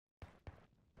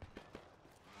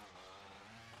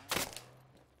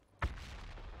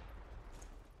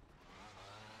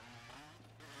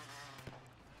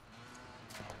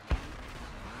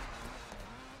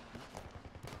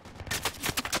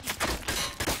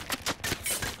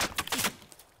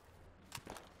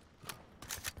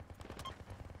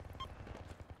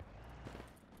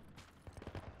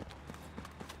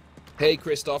Hey,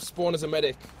 Christoph, spawn as a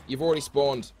medic. You've already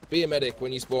spawned. Be a medic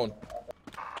when you spawn.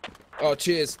 Oh,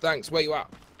 cheers. Thanks. Where you at?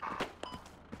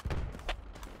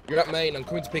 You're at main. I'm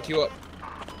coming to pick you up.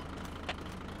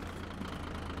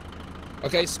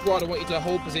 Okay, squad, I want you to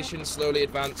hold position, slowly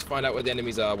advance, find out where the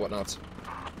enemies are, whatnot.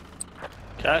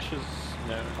 Cash is...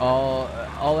 no.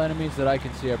 All enemies that I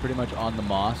can see are pretty much on the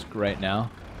mosque right now.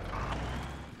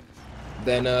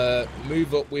 Then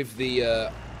move up with the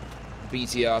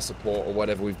BTR support or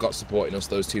whatever we've got supporting us,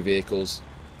 those two vehicles.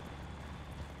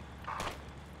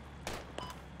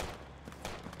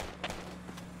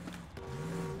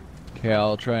 Okay,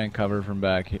 I'll try and cover from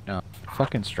back here. No,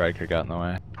 fucking striker got in the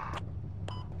way.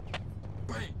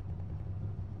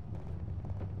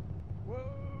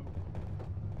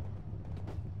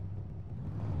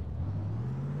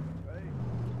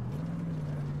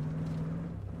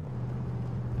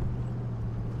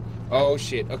 Oh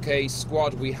shit, okay,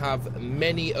 squad, we have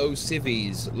many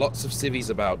civvies, lots of civvies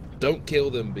about. Don't kill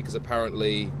them because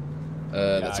apparently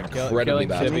that's incredibly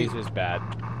bad. Killing civvies is bad.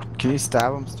 Can you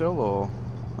stab them still, or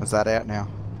is that out now?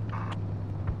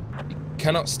 You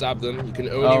cannot stab them, you can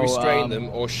only restrain them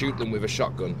or shoot them with a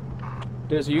shotgun.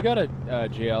 Diz, you got a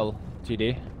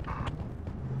GLTD?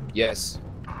 Yes.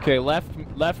 Okay,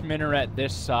 left minaret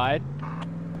this side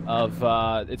of,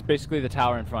 it's basically the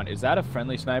tower in front. Is that a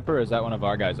friendly sniper, or is that one of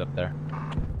our guys up there?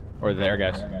 Or their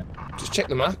guys? Just check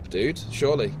the map, dude,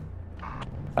 surely.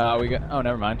 We got, oh,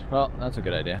 never mind. Well, that's a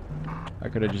good idea. I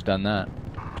could have just done that.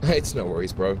 It's no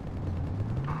worries, bro.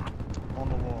 On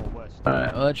the wall, west.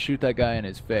 Alright, well, let's shoot that guy in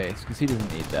his face, because he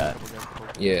doesn't need that.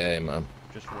 Yeah, man.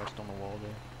 Just west on the wall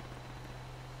there.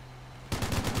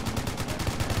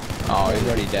 Oh, he's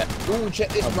already dead. Ooh, check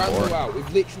this Rambo out.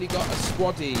 We've literally got a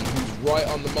squaddy who's right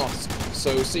on the mosque.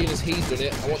 So, seeing as he's done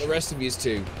it, I want the rest of you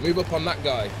to move up on that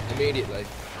guy immediately.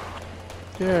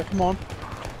 Yeah, come on.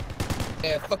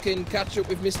 Yeah, fucking catch up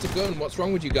with Mr. Gunn. What's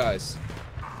wrong with you guys?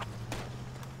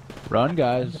 Run,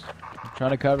 guys. I'm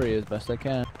trying to cover you as best I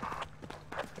can.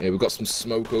 Yeah, we've got some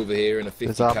smoke over here and a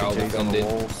 50 cal RPGs on the defending.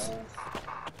 walls.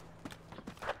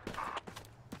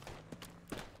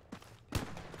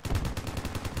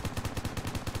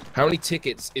 How many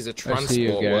tickets is a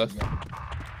transport worth?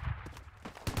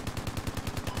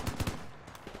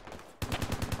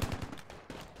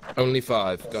 Only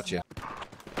 5. Gotcha.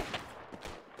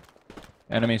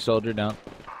 Enemy soldier down.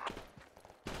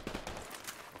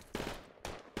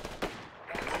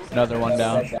 Another one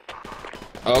down.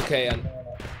 Okay, and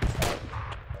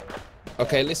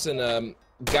okay, listen,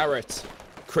 Garrett,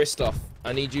 Christoph,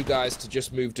 I need you guys to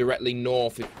just move directly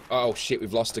north. Oh shit,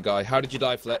 we've lost a guy. How did you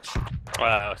die, Fletch?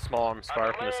 Small arms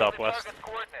fire from the southwest.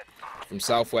 From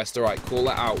southwest. All right, call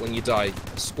that out when you die.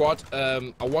 Squad,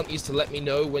 I want you to let me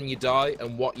know when you die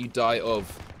and what you die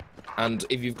of. And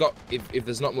if you've got, if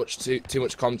there's not much too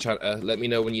much comm chatter, let me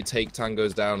know when you take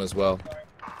tangos down as well.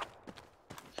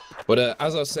 But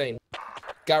as I was saying,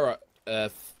 Garrett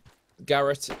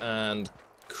and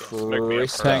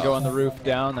Chris. Tango on the roof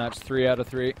down. That's 3 out of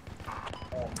 3.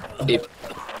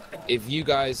 If you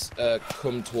guys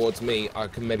come towards me, I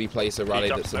can maybe place a rally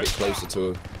that's a bit closer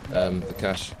to the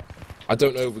cache. I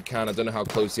don't know if we can. I don't know how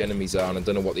close the enemies are, and I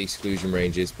don't know what the exclusion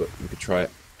range is, but we could try it.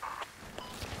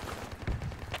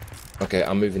 Okay,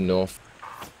 I'm moving north.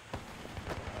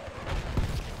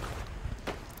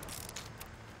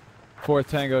 Fourth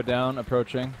Tango down,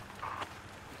 approaching.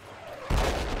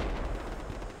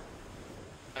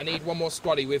 I need one more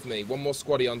squaddy with me. One more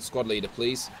squaddy on squad leader,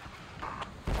 please.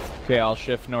 Okay, I'll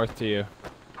shift north to you.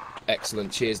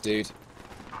 Excellent. Cheers, dude.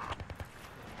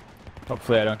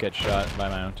 Hopefully I don't get shot by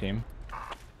my own team.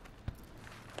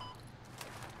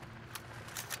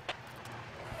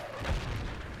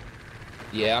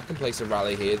 Yeah, I can place a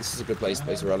rally here. This is a good place to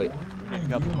place a rally. A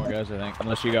couple more guys, I think.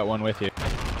 Unless you got one with you.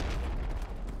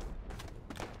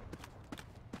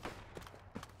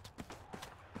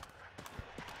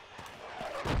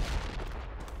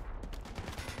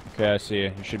 Okay, I see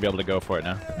you. You should be able to go for it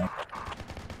now.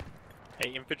 Hey,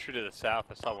 infantry to the south.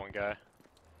 I saw one guy.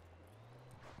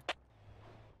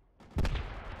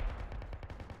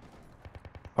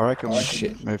 I reckon we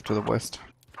should move to the west.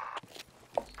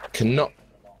 Cannot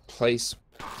place.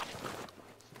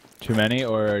 Too many,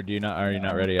 or do you not? Are you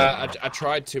not ready yet? I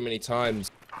tried too many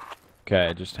times.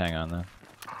 Okay, just hang on then.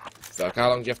 Fuck, how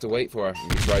long do you have to wait for? If you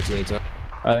try too many times.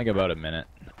 I think about a minute.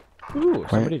 Ooh,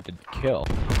 somebody did kill.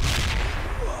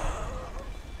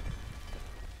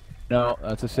 No,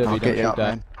 that's a civvy. Don't shoot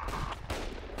that.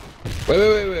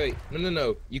 Wait.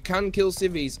 No. You can kill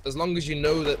civvies as long as you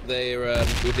know that they're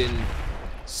within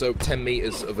 10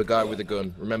 meters of a guy with a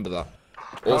gun. Remember that.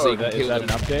 Also, you can kill them. Is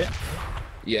that an update?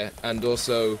 Yeah, and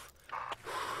also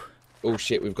Oh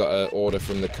shit, we've got an order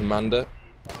from the commander.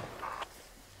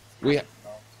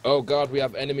 Oh god, we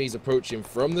have enemies approaching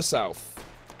from the south.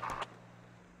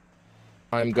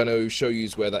 I'm gonna show you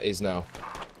where that is now.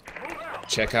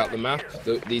 Check out the map.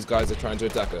 These guys are trying to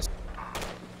attack us.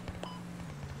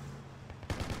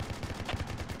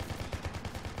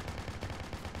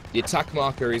 The attack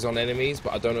marker is on enemies,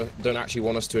 but I don't actually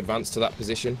want us to advance to that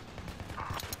position.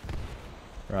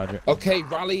 Roger. Okay,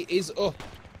 rally is up.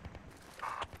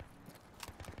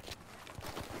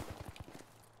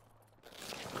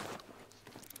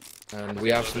 And we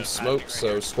have some smoke,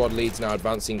 so squad lead's now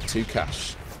advancing to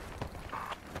cache.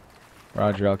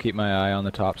 Roger, I'll keep my eye on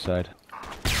the top side.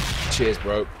 Cheers,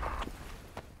 bro.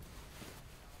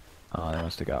 Oh, they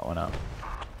must have got one up.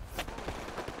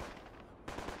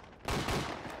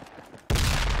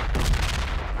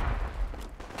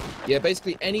 Yeah,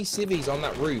 basically any civvies on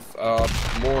that roof are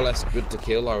more or less good to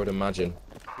kill, I would imagine.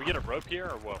 We get a rope here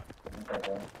or what?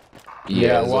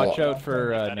 Yeah, there's a watch lot. out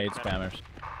for nade spammers.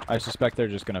 I suspect they're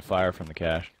just gonna fire from the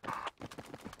cache.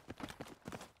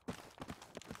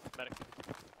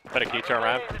 Medic each our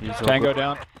ramp. Tango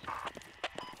down.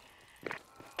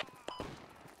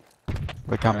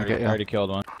 We can't get you. Already killed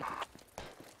one.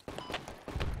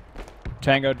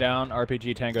 Tango down.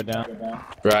 RPG tango down.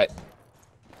 Right.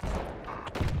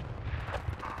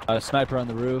 Sniper on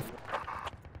the roof.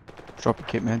 Drop a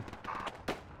kit, man.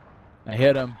 I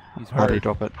hit him. He's How do you hurt.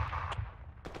 drop it?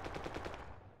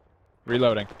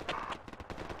 Reloading.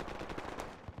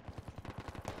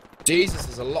 Jesus,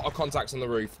 there's a lot of contacts on the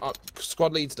roof.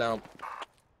 Squad leads down.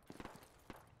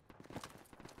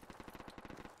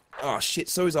 Oh shit,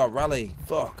 so is our rally.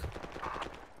 Fuck.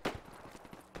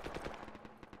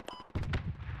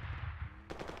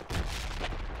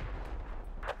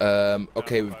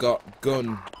 Okay, we've got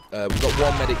gun. We've got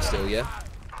one medic still, yeah?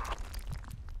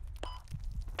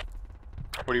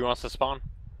 Where do you want us to spawn?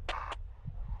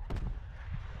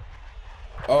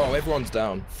 Oh, everyone's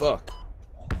down. Fuck.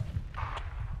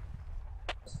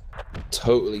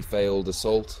 Totally failed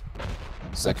assault.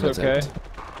 Second That's okay. attempt.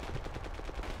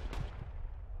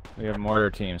 We have mortar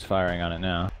teams firing on it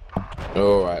now.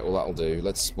 Alright, well that'll do.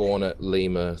 Let's spawn at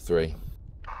Lima 3.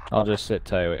 I'll just sit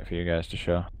tight, wait for you guys to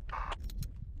show.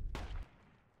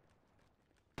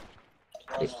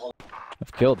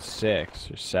 I've killed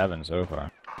 6 or 7 so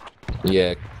far.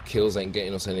 Yeah, kills ain't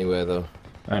getting us anywhere though.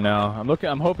 I know.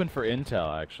 I'm hoping for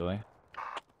intel actually.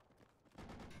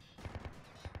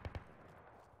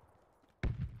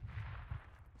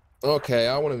 Okay,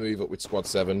 I want to move up with Squad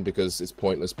 7 because it's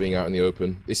pointless being out in the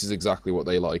open. This is exactly what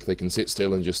they like. They can sit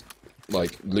still and just,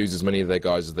 like, lose as many of their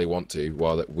guys as they want to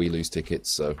while we lose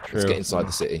tickets, so True. let's get inside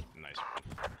the city. Nice.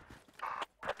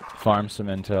 Farm some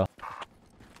intel.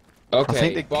 Okay,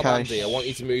 think the Bob cache- Andy, I want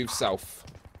you to move south.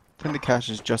 I think the cache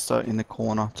is just in the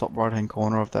corner, top right hand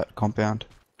corner of that compound.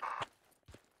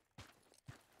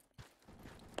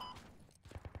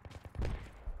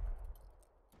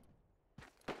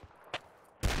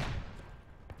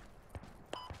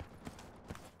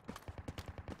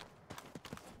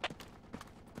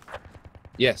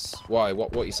 Yes, why?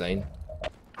 What are you saying?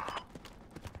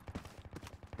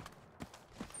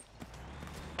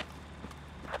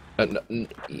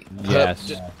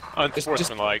 Yes.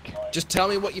 Unsportsmanlike. Just tell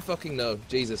me what you fucking know,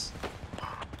 Jesus.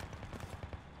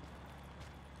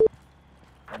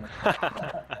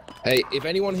 Hey, if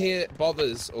anyone here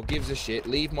bothers or gives a shit,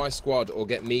 leave my squad or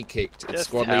get me kicked. It's Just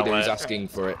squad tell leader who's it. asking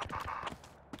for it.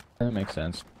 That makes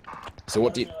sense. So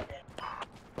what do you...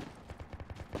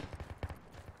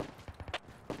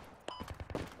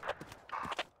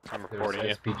 I'm reporting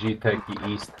you. SPG Techie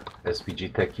East.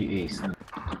 SPG Techie East.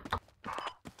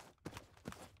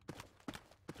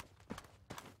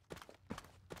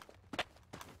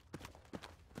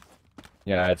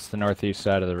 Yeah, it's the northeast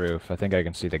side of the roof. I think I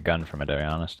can see the gun from it, to be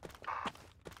honest.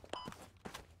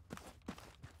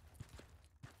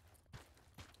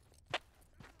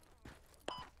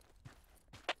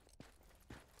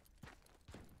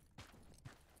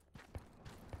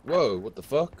 Whoa, what the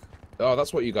fuck? Oh,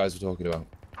 that's what you guys were talking about.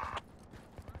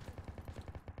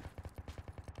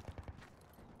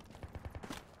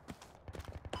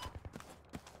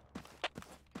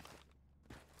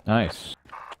 Nice.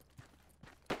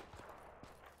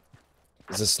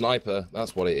 It's a sniper,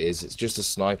 that's what it is. It's just a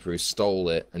sniper who stole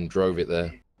it and drove it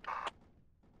there.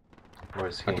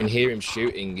 Where's I can he? hear him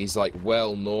shooting. He's like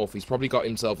well north. He's probably got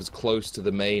himself as close to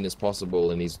the main as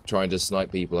possible and he's trying to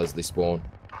snipe people as they spawn.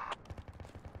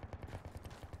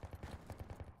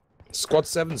 Squad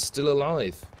 7's still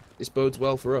alive. This bodes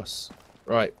well for us.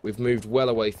 Right, we've moved well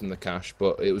away from the cache,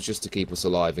 but it was just to keep us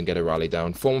alive and get a rally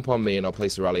down. Form upon me and I'll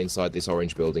place a rally inside this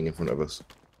orange building in front of us.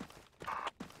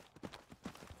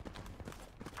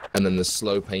 And then the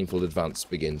slow, painful advance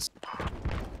begins.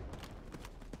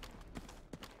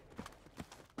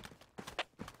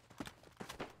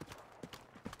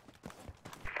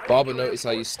 Barber, notice how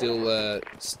you still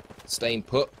staying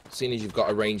put. Seeing as you've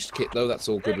got a ranged kit, though, that's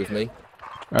all good with me.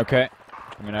 Okay.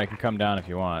 I mean, I can come down if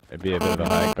you want. It'd be a bit of a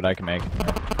hike, but I can make it.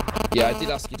 Yeah, I did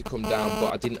ask you to come down,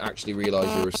 but I didn't actually realise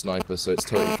you were a sniper, so it's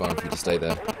totally fine for you to stay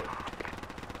there.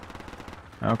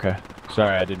 Okay.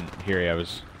 Sorry, I didn't hear you. I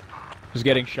was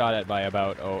getting shot at by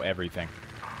about, everything.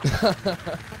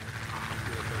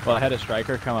 Well, I had a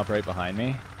striker come up right behind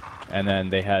me, and then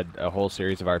they had a whole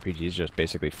series of RPGs just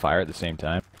basically fire at the same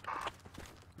time.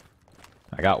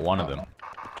 I got one of them.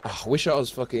 Oh, I wish I was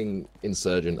fucking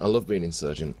Insurgent. I love being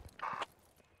Insurgent.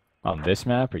 On this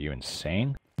map? Are you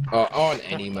insane? On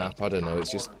any map, I don't know,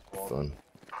 it's just fun.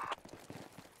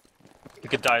 You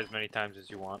could die as many times as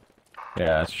you want.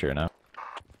 Yeah, that's true enough.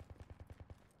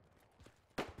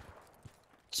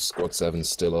 Squad 7's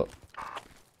still up.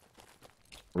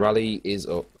 Rally is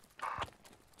up.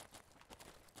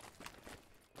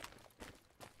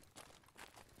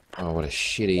 Oh, what a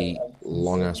shitty,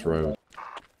 long-ass road.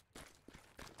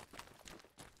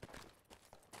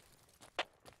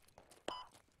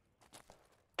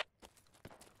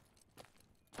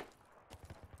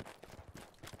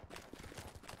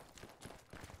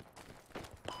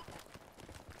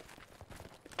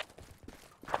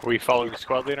 Are we following the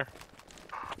squad leader?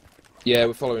 Yeah,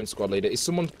 we're following squad leader. Is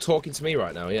someone talking to me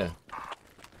right now? Yeah.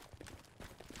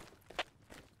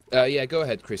 Yeah, go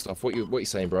ahead, Christoph. What you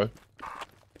saying, bro?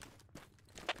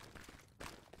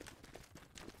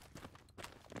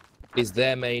 Is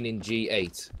their main in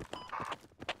G8?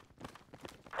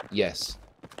 Yes.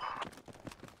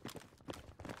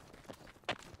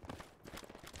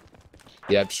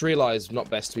 Yeah, I've just realised not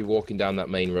best to be walking down that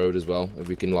main road as well. If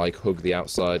we can, like, hug the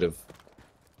outside of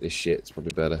this shit, it's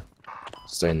probably better.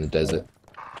 Stay in the desert.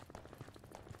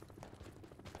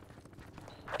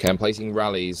 Okay, I'm placing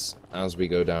rallies as we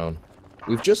go down.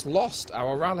 We've just lost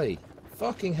our rally.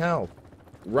 Fucking hell.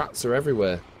 Rats are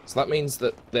everywhere. So that means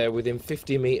that they're within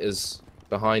 50 meters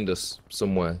behind us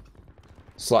somewhere.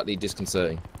 Slightly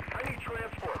disconcerting.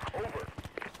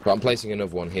 But I'm placing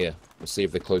another one here. We'll see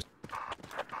if they're close.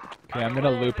 Okay, I'm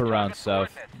gonna loop around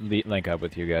south, link up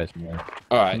with you guys.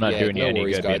 Alright, I'm not yeah, doing you no any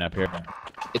worries, good guys. being up here.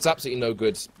 It's absolutely no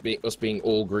good us being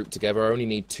all grouped together. I only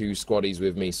need 2 squaddies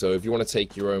with me, so if you want to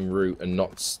take your own route and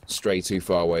not stray too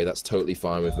far away, that's totally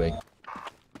fine with me.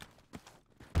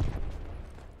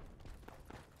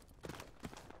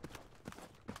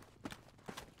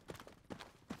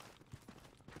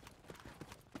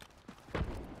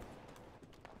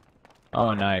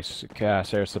 Oh, nice.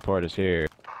 Cass air support is here.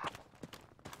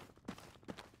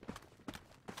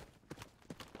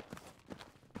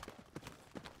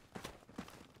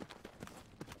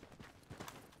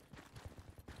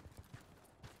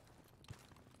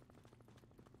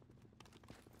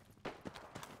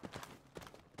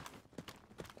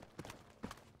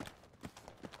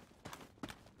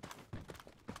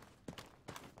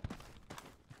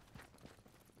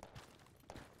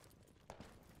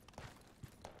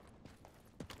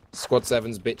 Squad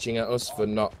 7's bitching at us for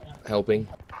not helping.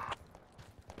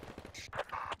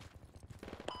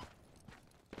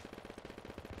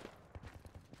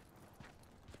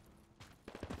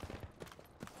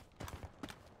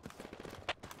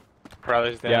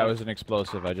 Rallies down. Yeah, it was an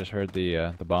explosive. I just heard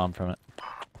the bomb from it.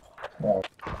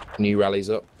 New rallies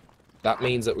up. That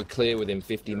means that we're clear within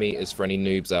 50 meters for any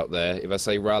noobs out there. If I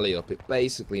say rally up, it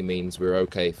basically means we're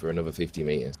okay for another 50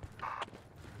 meters.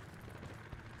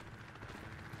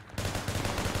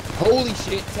 Holy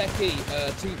shit, Techie,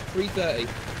 330.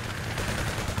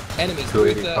 Enemies,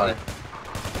 330.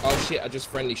 Oh shit, I just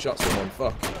friendly shot someone,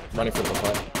 fuck. Running from the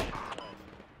fight.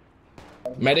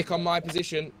 Medic on my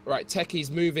position. Right, Techie's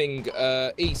moving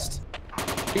east.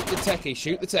 Shoot the Techie,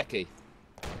 shoot the Techie.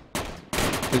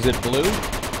 Is it blue?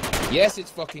 Yes,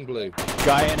 it's fucking blue.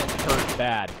 Guy in it hurt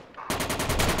bad.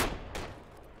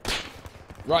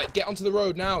 Right, get onto the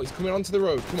road now. He's coming onto the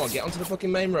road. Come on, get onto the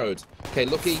fucking main road. Okay,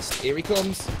 look east. Here he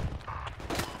comes.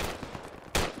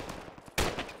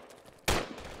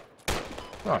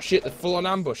 Oh shit, they full-on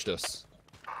ambushed us.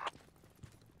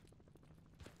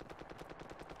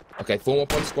 Okay, form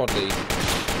up on squad lead.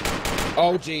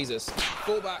 Oh Jesus.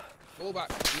 Fall back,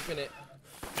 keep in it.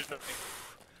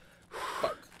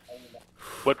 Fuck.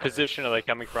 What position are they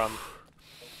coming from?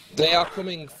 They are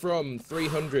coming from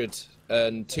 300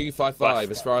 and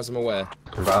 255 as far as I'm aware.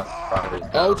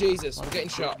 Oh Jesus, we're getting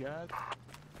shot.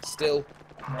 Still.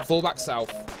 Fall back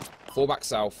south. Fall back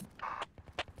south.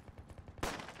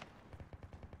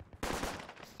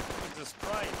 Jesus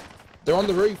Christ. They're on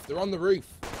the roof, they're on the roof.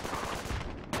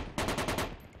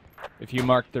 If you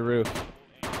mark the roof.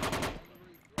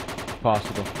 If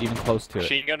possible. Even close to it.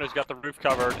 Machine gunner's got the roof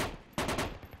covered.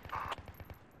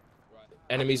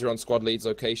 Enemies are on squad lead's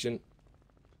location.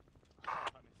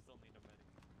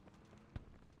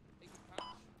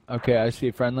 Okay, I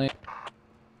see friendly.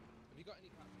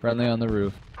 Friendly on the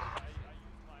roof.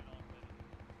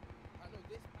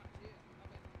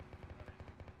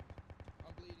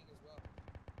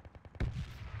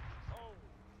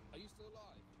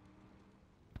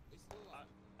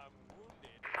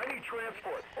 I need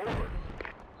transport. Over.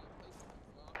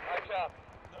 I copy.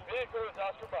 The vehicle is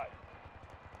Oscar Mike.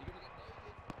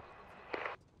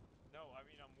 No, I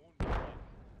mean I'm wounded.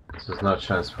 This is not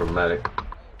chance for medic.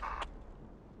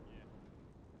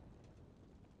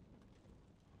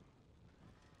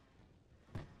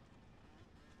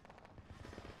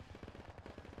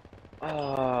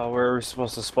 Where are we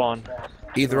supposed to spawn?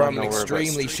 Either I I'm don't an know where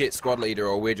extremely shit squad leader,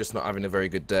 or we're just not having a very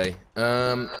good day.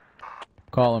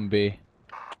 Column B.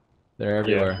 They're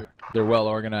everywhere. They're well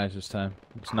organized this time.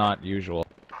 It's not usual.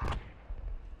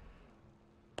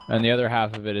 And the other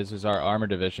half of it is our armor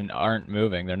division aren't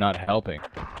moving. They're not helping.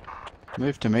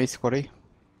 Move to me, Squatty.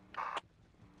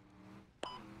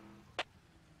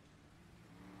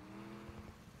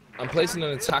 I'm placing an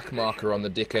attack marker on the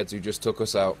dickheads who just took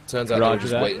us out. Turns out they Roger were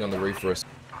just that. waiting on the roof for us.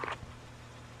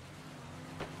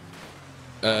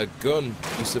 Gun,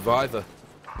 you survivor.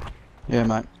 Yeah,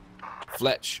 mate.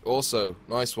 Fletch, also.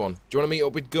 Nice one. Do you want to meet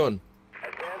up with Gun?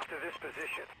 Advance to this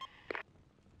position.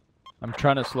 I'm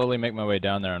trying to slowly make my way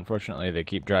down there. Unfortunately, they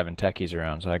keep driving techies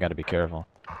around, so I gotta be careful.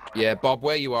 Yeah, Bob,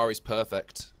 where you are is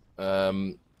perfect.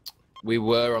 We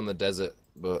were on the desert,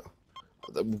 but...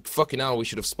 Fucking hell, we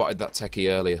should have spotted that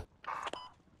techie earlier.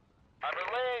 I'm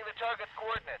relaying the target's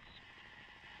coordinates.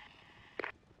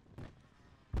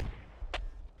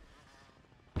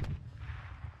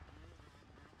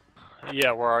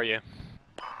 Yeah, where are you?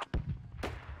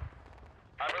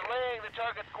 I'm relaying the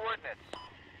target's coordinates.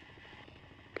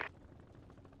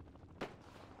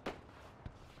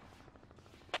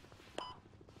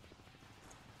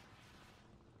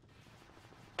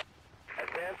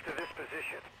 Advance to this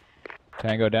position.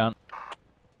 Tango down.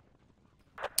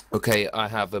 Okay, I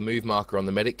have a move marker on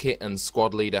the medic kit, and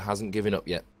squad leader hasn't given up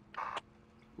yet.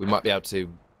 We might be able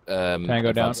to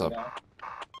Tango down. advance up.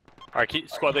 Alright,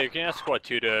 squad leader, can you ask squad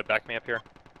 2 to back me up here?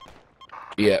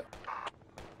 Yeah.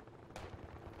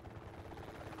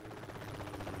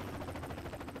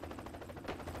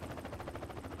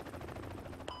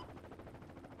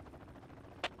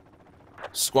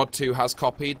 Squad 2 has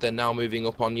copied. They're now moving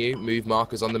up on you. Move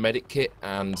markers on the medic kit,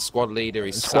 and squad leader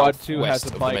is Squad 2 has southwest a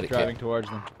of the bike medic driving kit. towards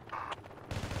them.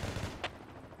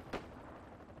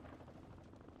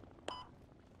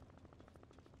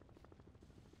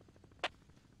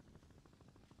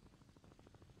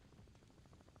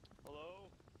 Hello?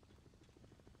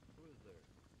 Who is there?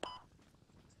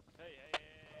 Hey.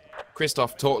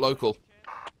 Christoph, talk local.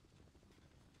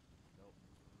 Nope.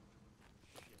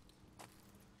 Shit.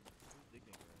 Who's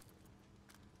digging around here?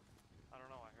 I don't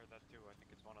know, I heard that too. I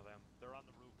think it's one of them. They're on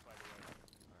the roof, by the way.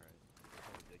 Alright.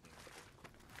 Probably digging.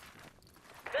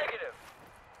 Negative.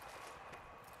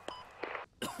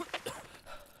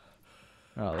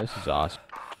 Oh, this is awesome.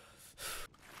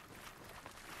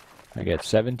 I get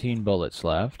 17 bullets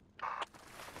left.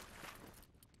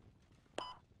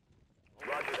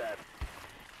 Roger that.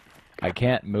 I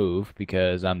can't move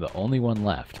because I'm the only one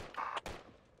left.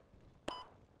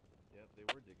 Yep, they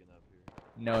were digging up here.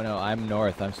 No, I'm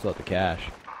north. I'm still at the cache.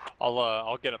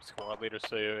 I'll get up squad leader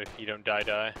so if you don't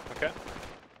die. Okay?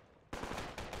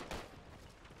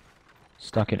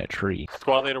 Stuck in a tree.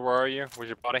 Squad leader, where are you? Where's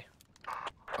your body?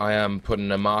 I am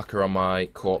putting a marker on my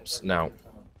corpse now.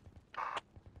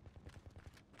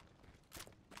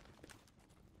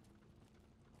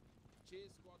 Cheers,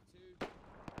 squad 2.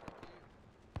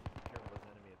 Careful, there's an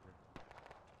enemy up here.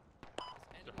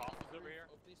 Is there hostiles over here?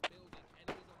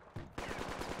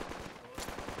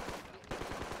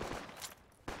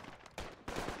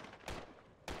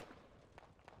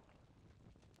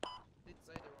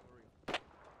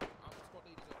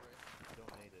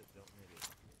 Don't need it, don't need it.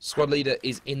 Squad leader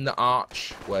is in the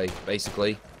archway,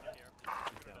 basically. Keep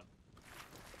down.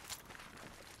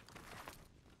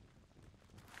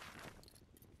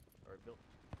 Alright, Bill.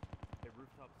 Hey,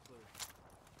 rooftop's clear.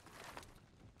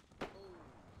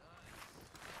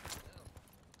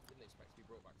 Didn't expect to be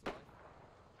brought back to life.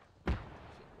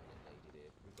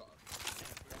 We've got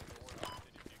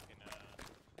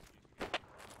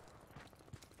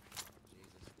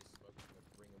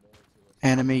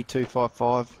Enemy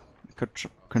 255.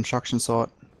 Construction site.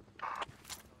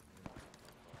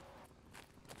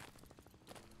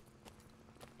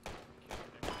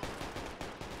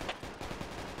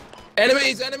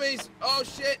 Enemies, enemies! Oh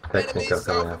shit! Technical Enemies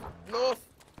coming south, north.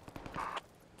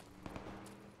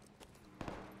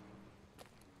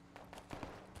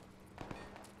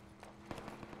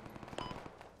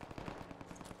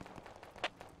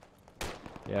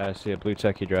 Yeah, I see a blue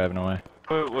techie driving away.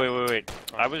 Wait.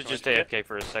 I was just AFK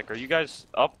for a sec. Are you guys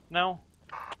up now?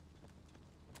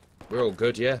 We're all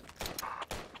good, yeah.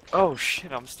 Oh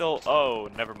shit, I'm still. Oh,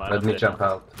 never mind. Let I'm me dead jump now.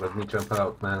 out. Let me jump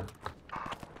out, man.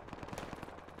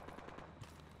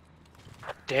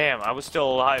 Damn, I was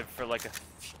still alive for like a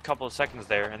couple of seconds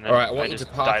there, and then All right, I want you to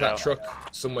just park died that out.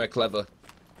 truck somewhere clever.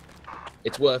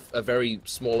 It's worth a very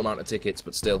small amount of tickets,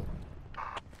 but still.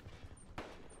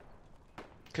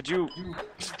 Could you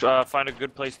find a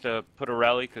good place to put a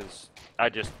rally? Cause I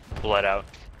just bled out.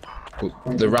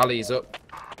 The rally is up.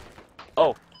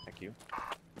 Oh, thank you.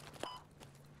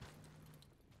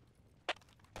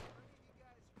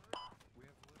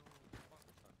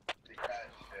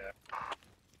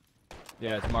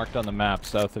 Yeah, it's marked on the map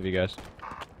south of you guys.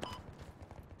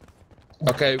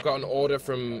 Okay, we've got an order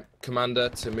from Commander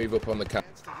to move up on the cap.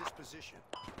 Advance to this position.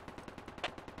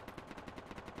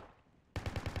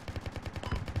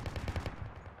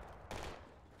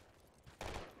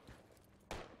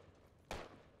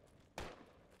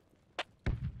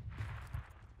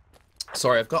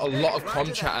 Sorry, I've got a lot of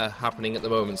comm chatter happening at the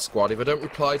moment, squad. If I don't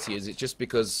reply to you, it's just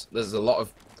because there's a lot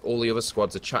of... all the other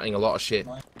squads are chatting a lot of shit.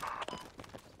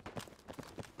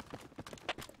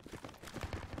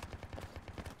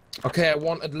 Okay, I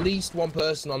want at least one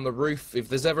person on the roof. If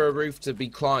there's ever a roof to be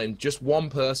climbed, just one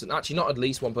person. Actually, not at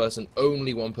least one person,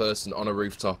 only one person on a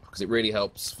rooftop, because it really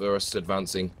helps for us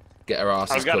advancing. Get our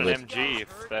asses I've got covered. an MG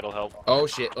if that'll help. Oh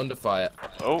shit, under fire.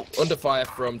 Oh, Under fire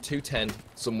from 210,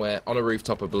 somewhere on a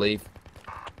rooftop, I believe.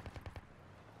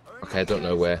 Okay, I don't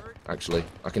know where, actually.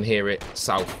 I can hear it.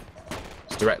 South.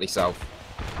 It's directly south.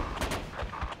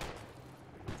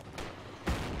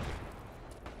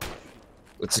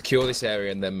 Let's secure this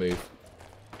area and then move.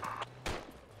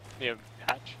 Yeah,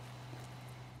 hatch.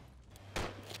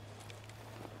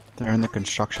 They're in the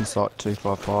construction site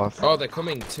 255. Oh, they're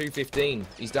coming. 215.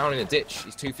 He's down in a ditch.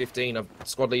 He's 215.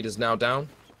 Squad leader's now down.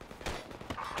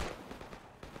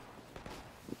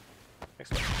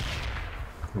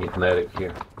 Need medic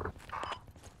here.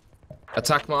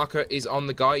 Attack marker is on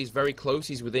the guy. He's very close.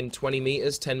 He's within 20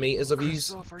 meters, 10 meters of you.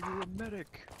 Christoph, are you a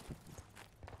medic?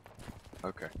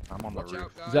 Okay, I'm on the Watch roof.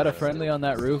 out, guys. Is that a friendly on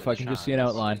that roof? I can just see an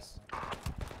outline.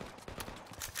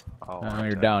 Oh,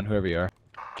 You're okay. down, whoever you are.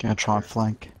 Gonna try and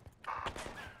flank.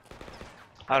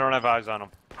 I don't have eyes on him.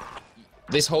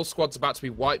 This whole squad's about to be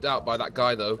wiped out by that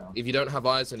guy, though. If you don't have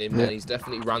eyes on him, then he's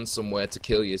definitely ran somewhere to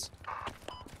kill you.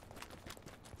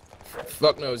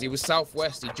 Fuck knows. He was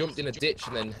southwest. He jumped in a ditch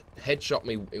and then headshot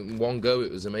me in one go.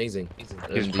 It was amazing. He's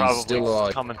And probably still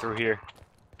alive. coming through here.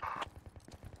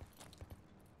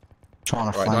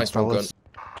 Trying to Right, flank, nice one, fellas.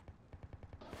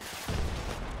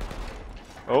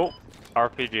 Oh,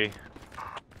 RPG.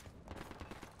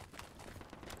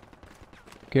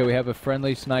 Okay, we have a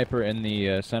friendly sniper in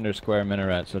the center square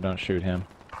minaret, so don't shoot him.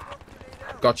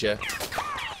 Gotcha.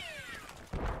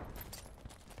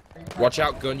 Watch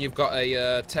out, gun. You've got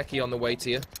a techie on the way to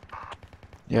you.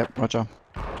 Yep, roger. On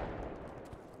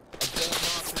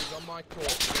my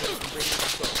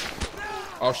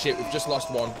oh shit, we've just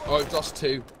lost one. Oh, we've lost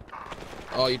two.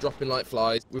 Oh, you're dropping like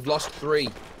flies. We've lost three.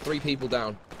 3 people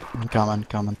down. I'm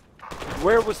coming.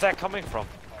 Where was that coming from?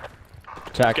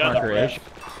 Attack Got marker it. ish.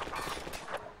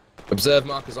 Observe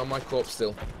markers on my corpse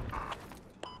still.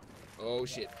 Oh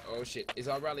shit, oh shit. Is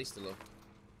our rally still up?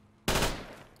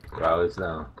 Rally's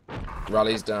down.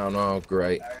 Rally's down, oh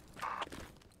great.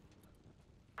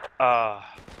 There's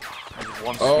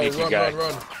one Oh, sneaky run, guy.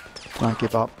 run. Don't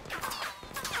give up.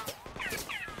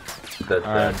 Dead.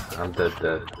 Alright. I'm dead.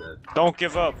 Don't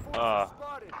give up.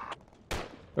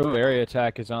 Ooh, area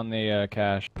attack is on the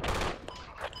cache.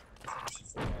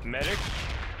 Medic?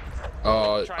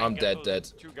 Oh, Try and I'm get dead.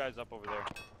 those 2 guys up over there.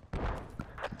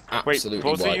 Absolutely Wait,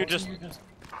 both of you wiped. just...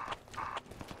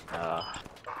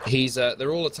 He's,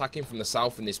 they're all attacking from the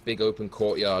south in this big open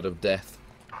courtyard of death.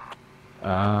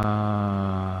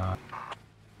 Ah.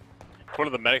 One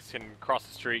of the medics can cross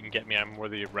the street and get me on where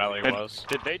the rally was.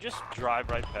 Did they just drive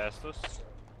right past us?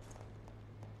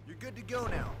 You're good to go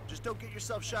now. Just don't get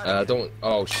yourself shot again. Don't,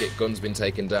 oh shit, gun's been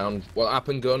taken down. What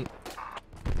happened, gun?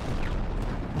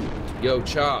 Yo,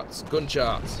 charts, gun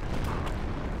charts.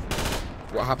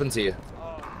 What happened to you?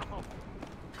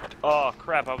 Oh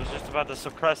crap, I was just about to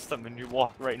suppress them and you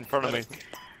walked right in front of me.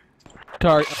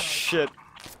 Target. Shit.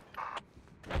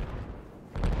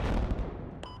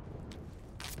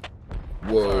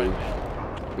 Whoa.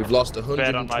 We've lost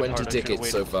Bad on my 120 part, I should've tickets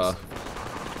so waited. far.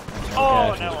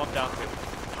 Oh, now I'm down too.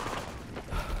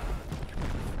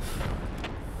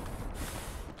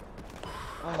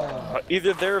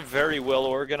 Either they're very well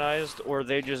organized, or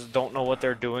they just don't know what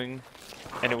they're doing,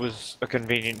 and it was a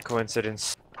convenient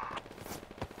coincidence.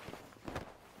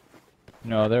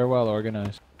 No, they're well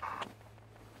organized.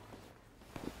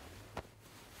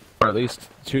 Or at least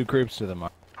 2 groups to them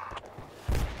are.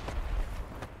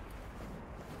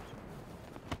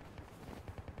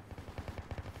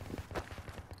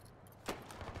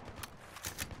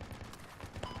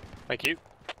 Thank you.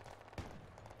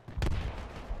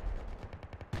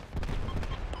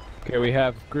 Okay, we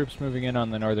have groups moving in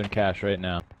on the northern cache right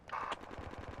now.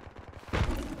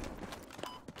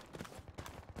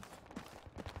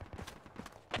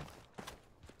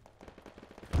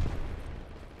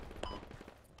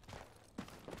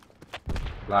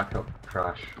 Blacktop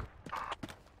trash.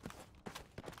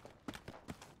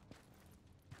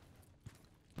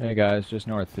 Hey guys, just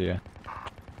north of you.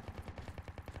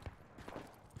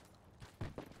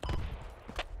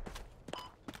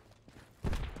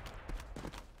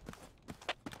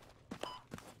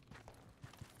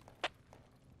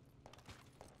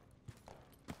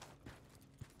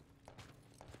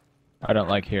 I don't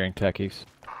like hearing techies.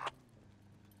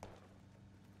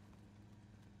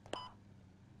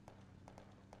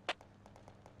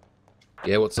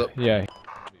 Yeah, what's up? Yeah.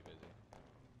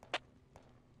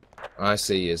 I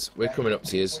see yous. We're coming up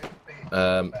to yous.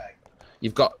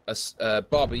 You've got a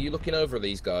Bob. Are you looking over at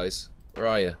these guys? Where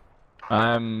are you?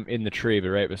 I'm in the tree, but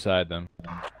right beside them.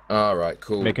 All right,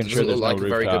 cool. Making Doesn't sure look there's like no a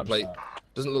very good rooftops. place.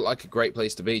 Doesn't look like a great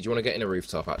place to be. Do you want to get in a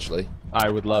rooftop, actually? I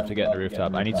would love to get in the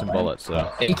rooftop. I need some bullets, though.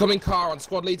 Incoming car on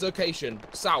squad leads location.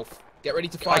 South. Get ready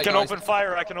to fire, I can guys. open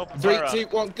fire. I can open 3, fire. 2,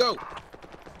 1, go.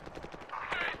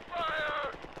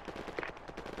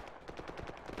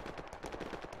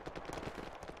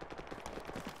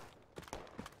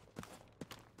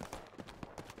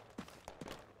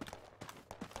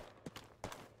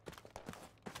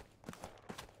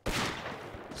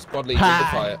 Squad lead under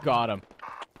fire. Got him.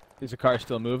 Is the car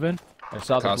still moving? I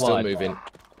saw the Car's blood. still moving.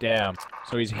 Damn.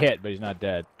 So he's hit, but he's not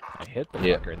dead. I hit the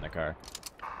Yeah. fucker in the car.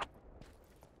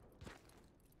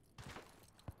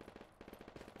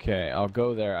 Okay, I'll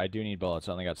go there. I do need bullets.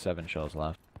 I only got 7 shells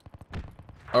left.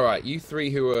 All right, you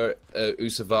 3 who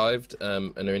survived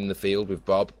and are in the field with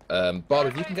Bob. Bob,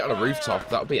 if you can get on a rooftop,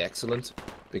 that would be excellent.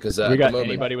 Because We at got the moment,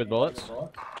 anybody with bullets?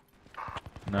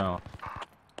 No.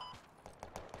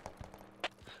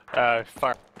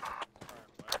 Fire.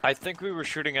 I think we were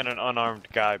shooting at an unarmed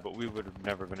guy, but we would have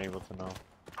never been able to know.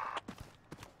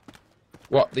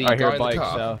 what the I guy hear in the bikes,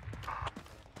 car? so.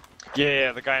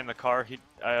 Yeah, the guy in the car. He,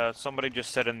 somebody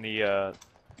just said in the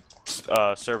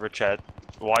server chat,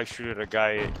 "Why shoot at a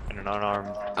guy in an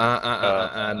unarmed,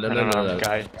 No.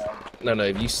 guy?" No.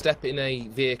 If you step in a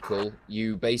vehicle,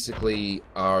 you basically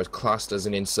are classed as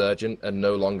an insurgent and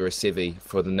no longer a civvy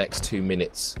for the next 2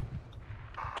 minutes.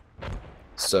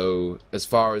 So, as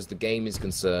far as the game is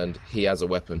concerned, he has a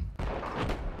weapon.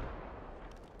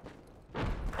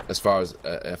 As far as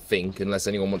I think, unless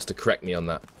anyone wants to correct me on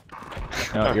that.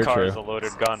 No, Our you're car true. is a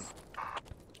loaded gun.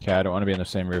 Okay, I don't want to be on the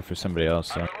same roof as somebody else,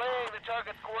 so. I'm relaying the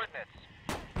target's coordinates.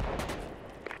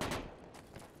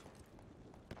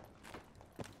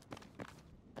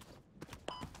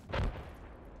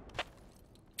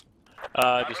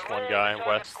 Just one guy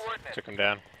west took him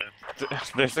down.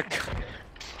 There's a.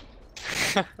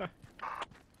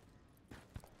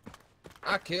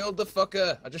 I killed the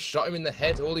fucker. I just shot him in the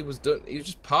head. All he was doing, he was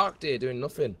just parked here doing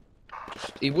nothing.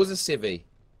 He was a civvy.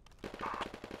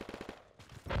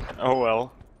 Oh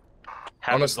well.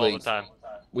 Happens all Honestly, the time.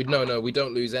 we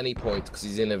don't lose any points because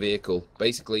he's in a vehicle.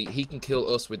 Basically, he can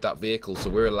kill us with that vehicle, so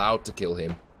we're allowed to kill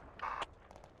him.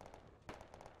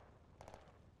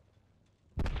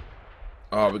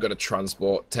 Oh, we got a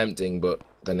transport. Tempting, but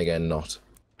then again, not.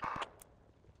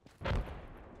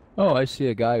 Oh, I see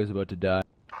a guy who's about to die.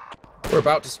 We're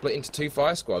about to split into 2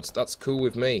 fire squads. That's cool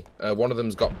with me. One of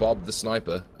them's got Bob the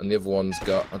sniper, and the other one's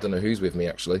got... I don't know who's with me,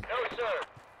 actually. No, sir.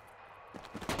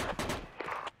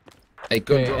 Hey,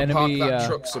 good. Okay, Park enemy, that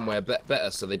truck somewhere better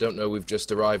so they don't know we've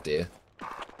just arrived here.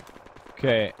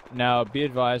 Okay, now be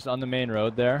advised, on the main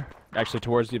road there, actually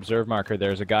towards the observe marker,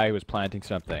 there's a guy who was planting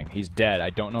something. He's dead. I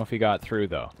don't know if he got through,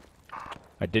 though.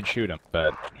 I did shoot him,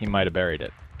 but he might have buried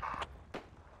it.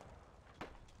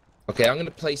 Okay, I'm going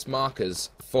to place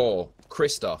markers for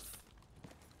Christoph,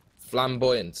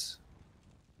 Flamboyant,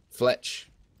 Fletch,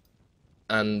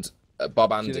 and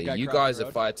Bob See the Andy. guy You cross the guys are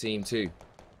road? fire team too.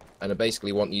 And I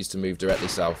basically want you to move directly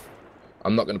south.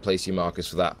 I'm not going to place your markers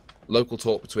for that. Local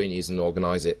talk between you and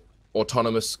organise it.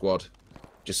 Autonomous squad.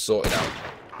 Just sort it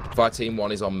out. Fire team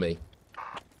 1 is on me.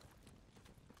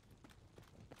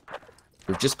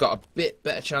 We've just got a bit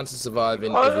better chance of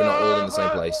surviving if we're not all in the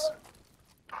same place.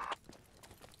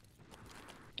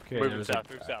 Okay, Move south,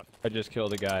 move south. I just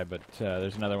killed a guy, but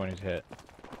there's another one who's hit.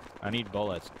 I need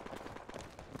bullets.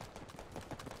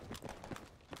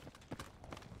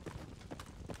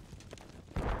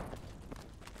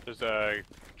 There's a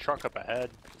truck up ahead.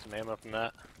 Get some ammo from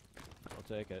that. I'll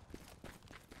take it.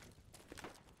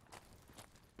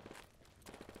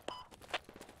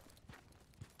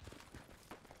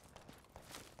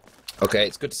 Okay,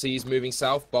 it's good to see he's moving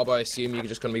south. Bob, I assume you're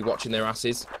just going to be watching their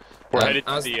asses. We're headed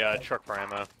to as- the truck for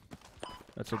ammo.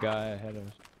 That's a guy ahead of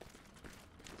us.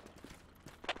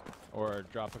 Or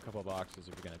drop a couple boxes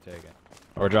if you're gonna take it.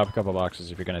 Or drop a couple boxes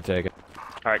if you're gonna take it.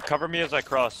 Alright, cover me as I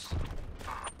cross.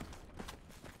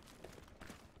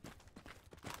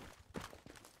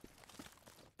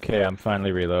 Okay, I'm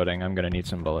finally reloading. I'm gonna need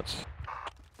some bullets.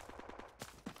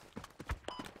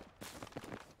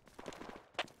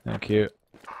 Thank you.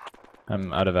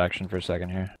 I'm out of action for a second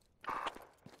here.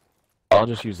 I'll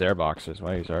just use their boxes.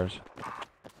 Why use ours?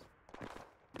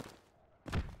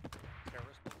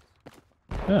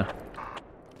 Yeah.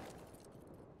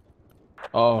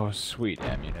 Oh, sweet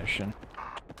ammunition.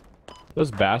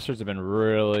 Those bastards have been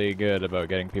really good about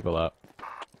getting people up.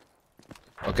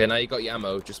 Okay, now you got your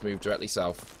ammo. Just move directly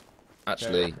south.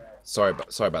 Actually, sorry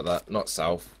about that. Not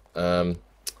south.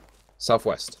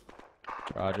 Southwest.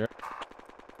 Roger.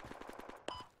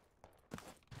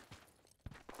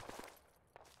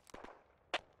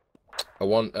 I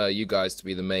want you guys to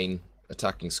be the main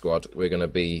attacking squad. We're gonna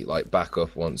be like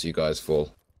backup once you guys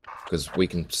fall, because we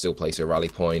can still place a rally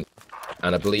point.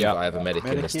 And I believe I have a medic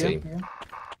in this team. Yeah.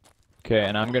 Okay,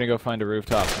 and I'm gonna go find a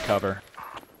rooftop to cover.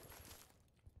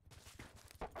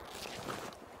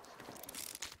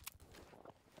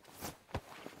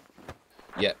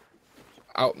 Yeah.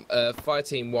 Out, Fire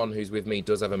Team 1, who's with me,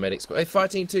 does have a medic squad. Hey, Fire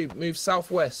Team 2, move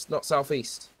southwest, not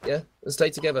southeast. Yeah? And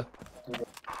stay together.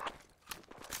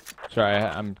 Sorry,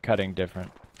 I'm cutting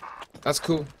different. That's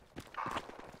cool.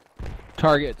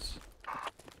 Targets.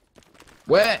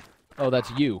 Where? Oh, that's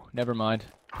you. Never mind.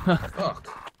 Fuck.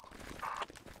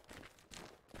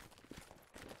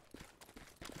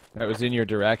 That was in your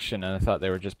direction, and I thought they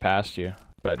were just past you.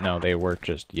 But no, they were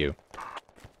just you.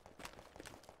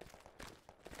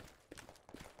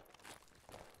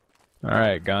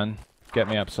 Alright, gun. Get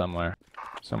me up somewhere.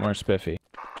 Somewhere spiffy.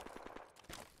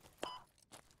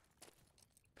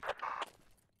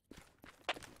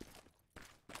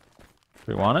 If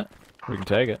we want it, we can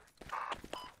take it.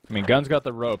 I mean, Gun's got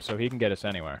the rope, so he can get us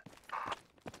anywhere.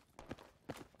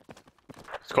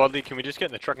 Squad lead, can we just get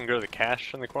in the truck and go to the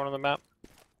cache in the corner of the map?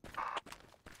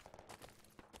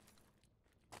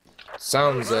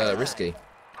 Sounds risky.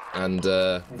 And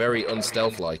very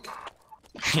unstealth-like.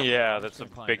 Yeah, that's a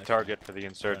big target for the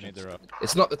insurgents.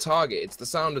 It's not the target, it's the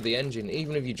sound of the engine.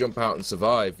 Even if you jump out and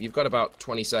survive, you've got about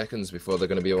 20 seconds before they're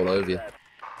going to be all over you.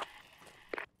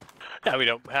 Yeah, we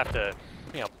don't have to,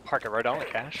 park it right on the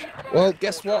cache. Well,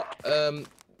 guess what?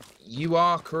 You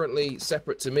are currently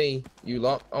separate to me, you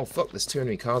lot. Oh, fuck, there's too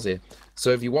many cars here. So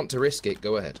if you want to risk it,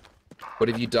 go ahead. But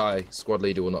if you die, squad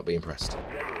leader will not be impressed.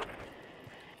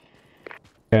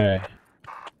 Okay.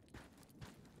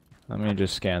 Let me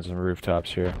just scan some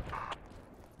rooftops here.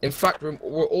 In fact, we've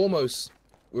almost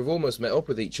met up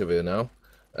with each other now.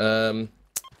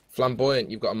 Flamboyant,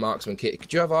 you've got a marksman kit.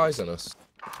 Could you have eyes on us?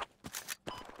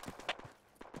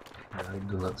 I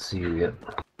do not see you yet.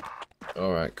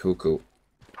 Alright, cool.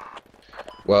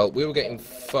 Well, we were getting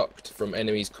fucked from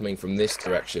enemies coming from this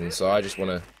direction, so I just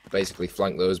want to basically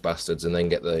flank those bastards and then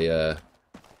get the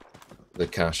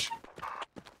cash.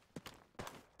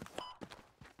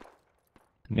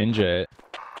 Ninja it.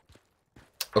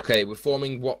 Okay, we're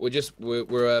forming what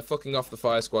we're fucking off the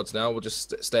fire squads now. We'll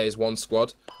just stay as one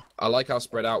squad. I like how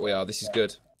spread out we are. This is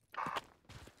good.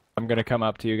 I'm gonna come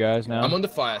up to you guys now. I'm under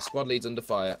fire. Squad lead's under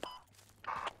fire.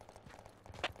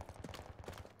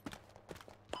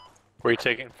 Where are you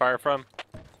taking fire from?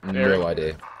 No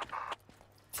idea.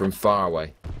 From far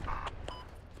away.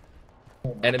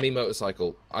 Enemy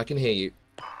motorcycle. I can hear you.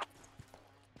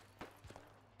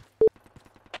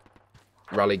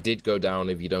 Rally did go down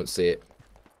if you don't see it.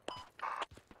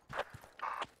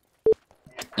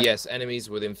 Yes, enemies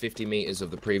within 50 meters of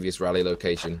the previous rally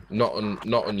location. Not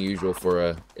unusual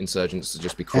for insurgents to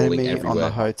just be crawling Enemy everywhere. on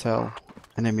the hotel.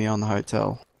 Enemy on the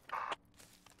hotel.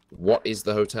 What is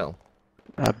the hotel?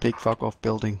 A big fuck off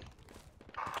building.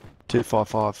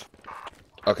 255.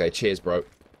 Okay, cheers, bro.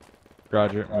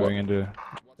 Roger, moving into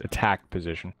attack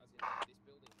position.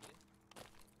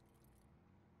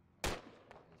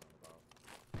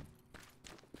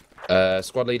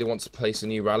 Squad leader wants to place a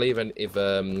new rally if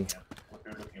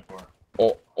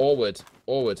Orward,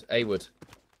 Awood,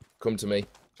 come to me.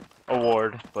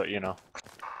 Award, but you know.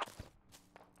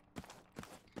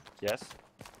 Yes.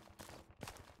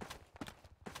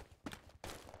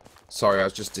 Sorry, I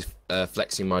was just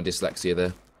flexing my dyslexia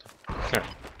there.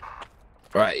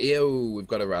 Right, yo, we've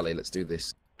got a rally. Let's do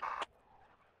this.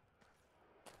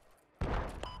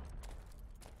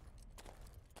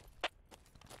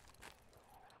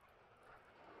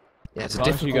 Yeah, it's a As long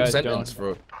as you difficult guys sentence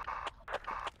for.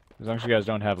 As long as you guys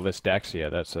don't have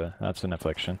lysdexia, that's an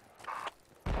affliction.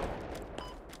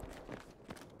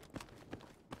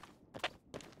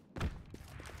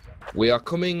 We are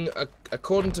coming,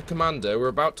 according to Commander, we're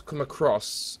about to come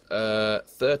across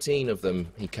 13 of them,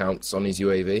 he counts on his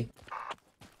UAV.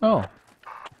 Oh.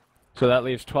 So that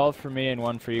leaves 12 for me and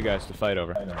 1 for you guys to fight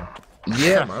over.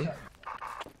 Yeah,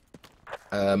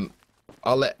 man.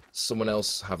 I'll let someone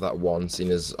else have that one, seeing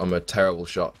as I'm a terrible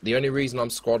shot. The only reason I'm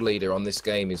squad leader on this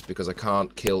game is because I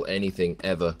can't kill anything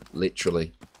ever,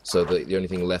 literally. So the only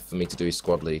thing left for me to do is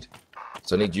squad lead.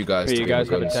 So I need you guys to You be guys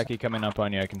my have a guns. techie coming up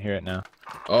on you, I can hear it now.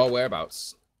 Oh,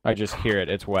 whereabouts? I just hear it,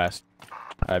 it's west.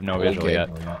 I have no visual Okay.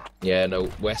 yet. Yeah, no,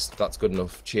 west, that's good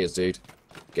enough. Cheers, dude.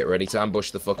 Get ready to ambush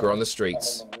the fucker on the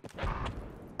streets.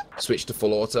 Switch to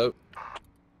full auto.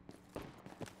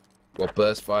 Or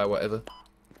burst fire, whatever.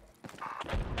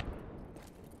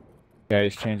 Yeah,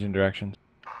 he's changing directions.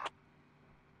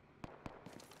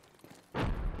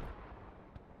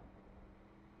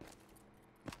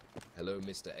 Hello,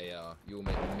 Mr. AR. You'll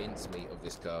make mincemeat of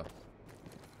this car.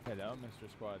 Hello, Mr.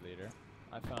 Squad Leader.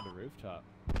 I found a rooftop.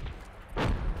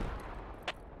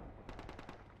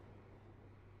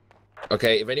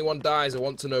 Okay, if anyone dies, I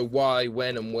want to know why,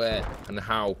 when, and where, and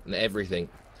how, and everything.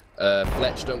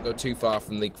 Fletch, don't go too far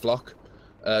from the flock.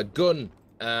 Gun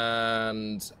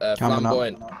and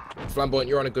Flamboyant. Flamboyant,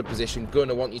 you're on a good position. Gun,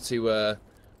 I want you to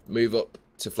move up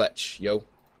to Fletch, yo.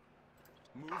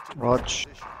 Rog.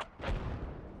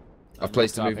 I've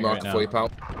placed a move Stopping marker right for you, now.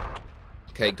 pal.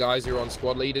 Okay, guys, you're on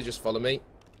squad leader. Just follow me.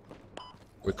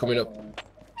 We're coming up.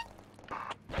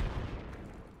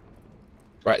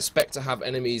 Right, expect to have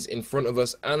enemies in front of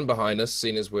us and behind us,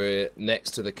 seeing as we're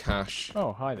next to the cache.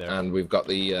 Oh, hi there. And we've got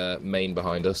the main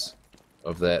behind us,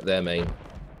 of their main.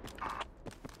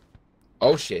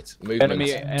 Oh shit! Movement. Enemy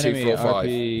 245.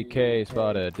 RPK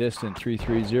spotted. Distant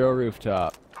 330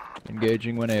 rooftop.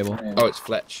 Engaging when able. Oh, it's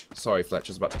Fletch. Sorry, Fletch.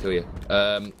 I was about to kill you.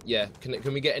 Yeah.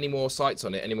 Can we get any more sights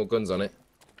on it? Any more guns on it?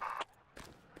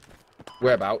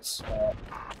 Whereabouts?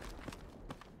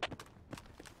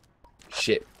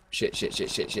 Shit.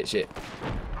 Shit.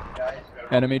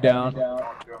 Enemy down.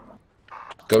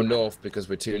 Go north because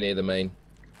we're too near the main.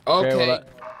 Okay. well,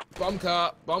 Bomb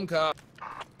car.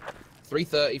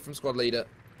 330 from squad leader.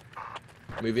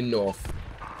 Moving north.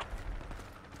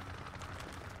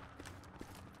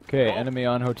 Okay, enemy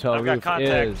on hotel I've got roof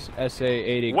contact. is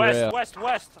SA-80 West, Grail.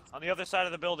 west. On the other side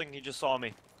of the building, he just saw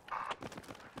me.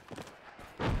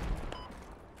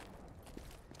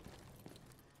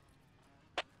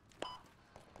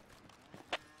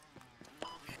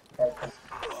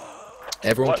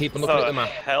 Everyone What keep on looking at the map.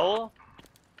 hell?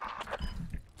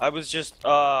 I was just,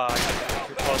 I got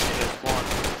too close to this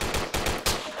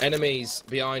one. Enemies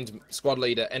behind squad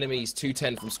leader. Enemies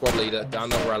 210 from squad leader. Down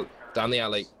the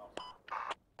alley.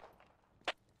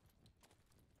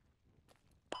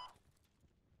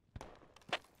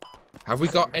 Have we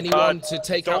got anyone to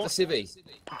take out the civvy?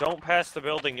 Don't pass the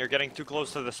building, you're getting too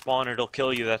close to the spawn, it'll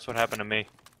kill you, that's what happened to me.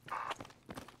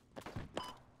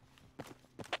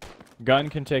 Gun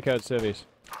can take out civvies.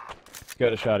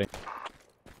 Got a shotty.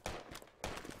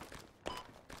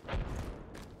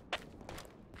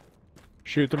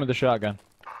 Shoot them with the shotgun.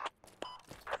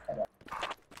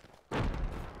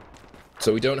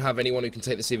 So we don't have anyone who can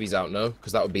take the civvies out, no?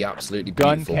 Because that would be absolutely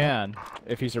Gun beautiful. can,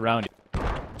 if he's around you.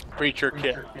 Creature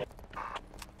kit.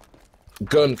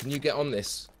 Gun, can you get on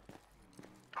this?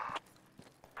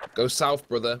 Go south,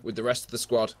 brother, with the rest of the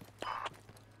squad.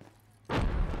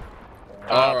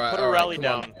 Alright, put a alright, rally come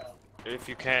down, on. if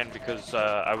you can, because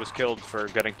I was killed for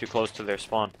getting too close to their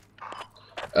spawn.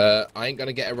 I ain't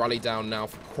gonna get a rally down now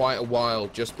for quite a while,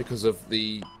 just because of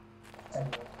the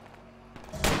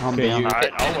I'm Okay, down. you-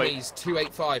 Alright, I'll wait. enemies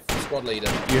 285 from squad leader.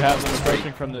 You have them Across the street.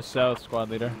 approaching from the south, squad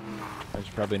leader. As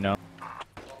you probably know.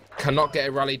 Cannot get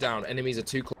a rally down. Enemies are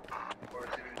too close.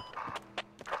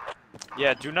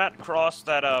 Yeah, do not cross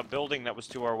that building that was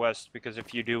to our west, because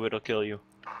if you do, it'll kill you.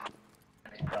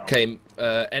 Okay,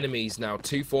 enemies now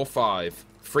 245.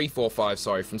 345,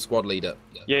 sorry, from squad leader.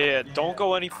 Yeah, don't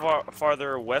go any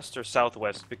farther west or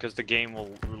southwest, because the game will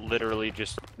literally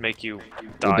just make you We're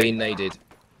die. being naded.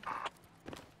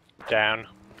 Down.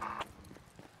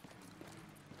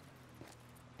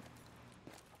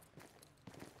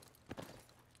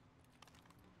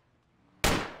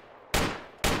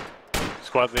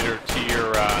 Squad leader to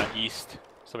your east.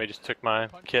 Somebody just took my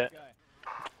kit.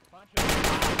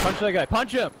 Punch that guy.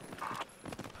 Punch him!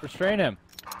 Restrain him.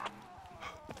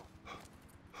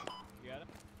 You got him?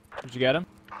 Did you get him?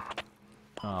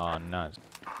 Oh, nice.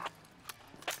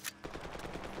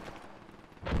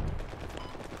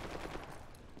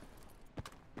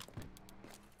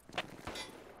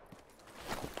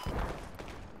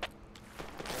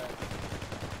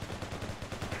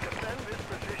 Defend this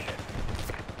position.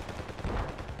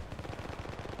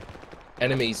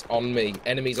 Enemies on me.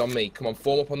 Enemies on me. Come on,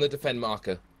 form up on the defend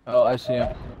marker. Oh, I see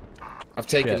him. I've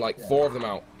taken Shit. like 4 of them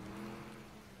out.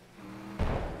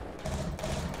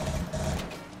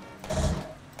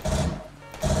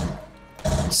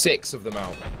 Six of them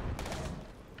out.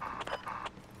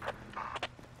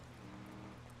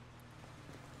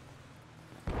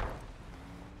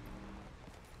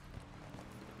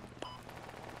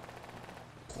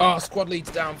 Oh, squad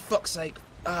lead's down. Fuck's sake.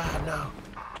 Ah, no.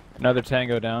 Another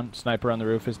tango down. Sniper on the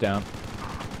roof is down.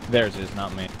 Theirs is,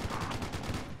 not me.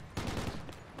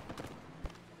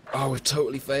 Oh, we've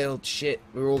totally failed. Shit.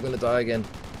 We're all gonna die again.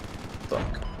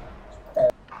 Fuck.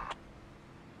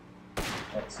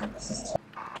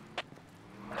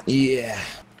 Yeah.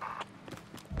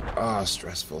 Ah,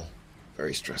 stressful.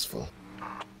 Very stressful.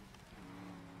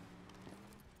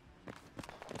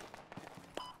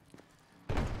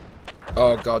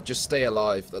 Oh god, just stay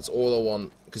alive. That's all I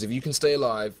want. Because if you can stay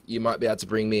alive, you might be able to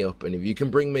bring me up. And if you can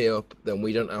bring me up, then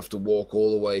we don't have to walk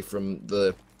all the way from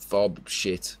the fob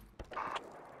shit.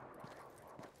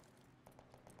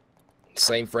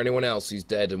 Same for anyone else who's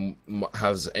dead and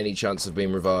has any chance of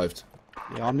being revived.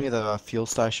 Yeah, I'm near the fuel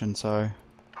station, so...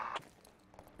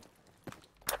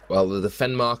 Well, the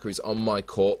defend marker is on my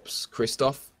corpse,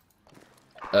 Christoph.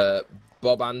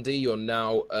 Bob Andy, you're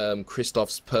now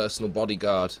Christoph's personal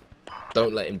bodyguard.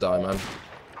 Don't let him die, man.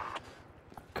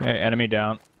 Okay, enemy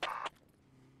down.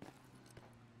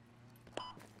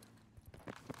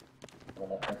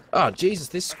 Ah, Jesus,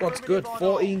 this squad's good.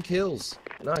 14 kills.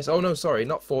 Nice. Oh, no, sorry,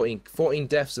 not 14. 14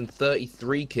 deaths and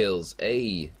 33 kills.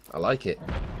 Hey, I like it.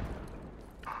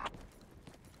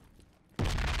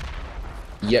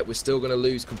 Yet we're still going to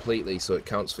lose completely, so it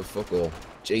counts for fuck all.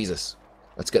 Jesus.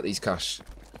 Let's get these cash.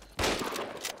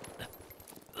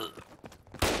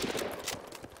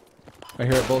 I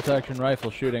hear a bolt-action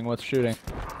rifle shooting. What's shooting?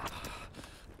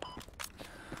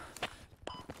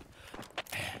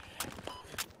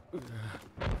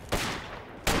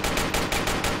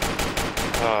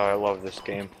 Oh, I love this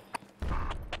game.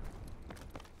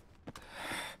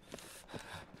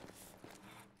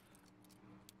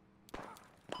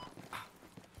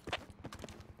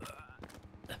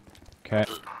 Okay.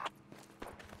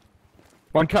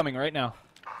 One coming right now.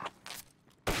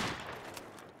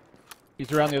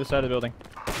 He's around the other side of the building.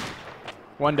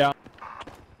 One down.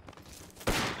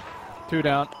 Two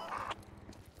down.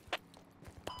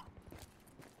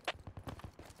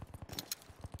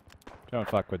 Don't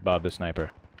fuck with Bob the sniper.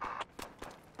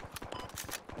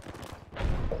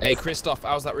 Hey, Christoph,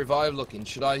 how's that revive looking?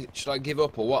 Should I give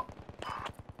up or what?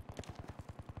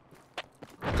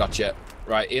 Gotcha.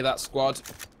 Right, hear that, squad?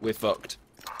 We're fucked.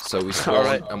 So we spawn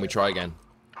Alright. and we try again.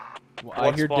 Well,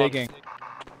 I hear spawn? digging.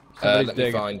 Let Somebody's me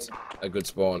digging. find a good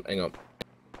spawn. Hang on.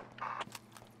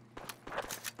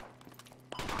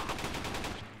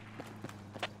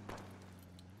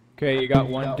 Okay, you got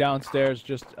one downstairs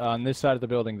just on this side of the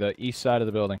building, the east side of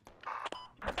the building.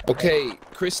 Okay,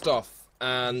 Christoph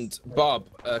and Bob.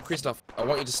 Christoph, I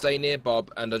want you to stay near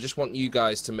Bob, and I just want you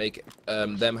guys to make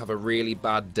them have a really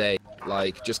bad day.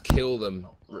 Like, just kill them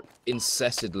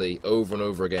incessantly over and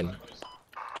over again.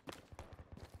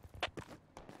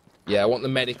 Yeah, I want the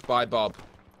medic by Bob.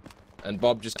 And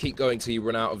Bob, just keep going till you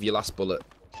run out of your last bullet.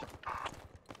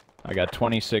 I got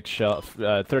 26 shells,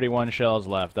 31 shells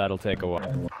left. That'll take a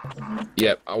while.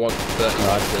 Yep, I want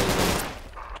 30.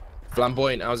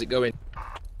 Flamboyant, how's it going?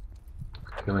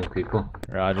 Killing people.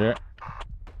 Roger.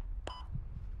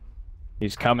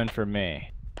 He's coming for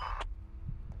me.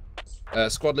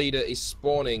 Squad leader is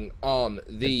spawning on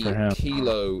the Good for him.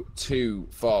 Kilo 2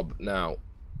 fob now.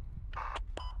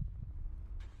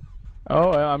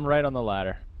 Oh, I'm right on the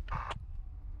ladder.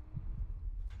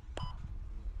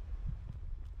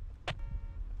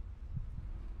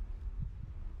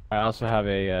 I also have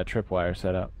a tripwire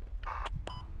set up.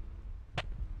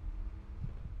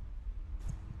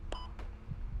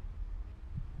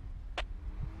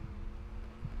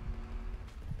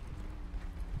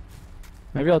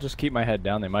 Maybe I'll just keep my head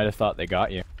down. They might have thought they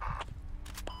got you.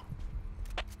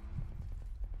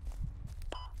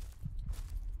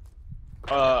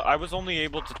 I was only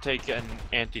able to take an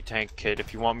anti-tank kit.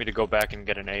 If you want me to go back and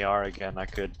get an AR again, I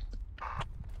could.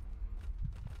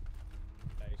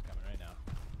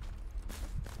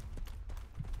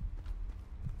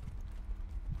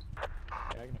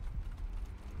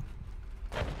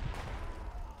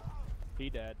 He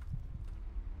dead.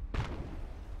 There's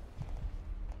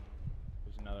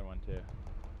another one too.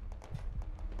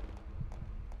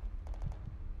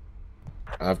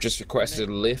 I've just requested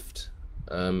a lift.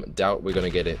 Doubt we're gonna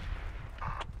get it.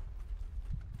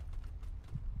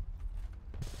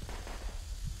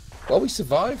 Well, we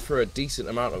survived for a decent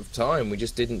amount of time. We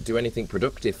just didn't do anything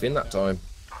productive in that time.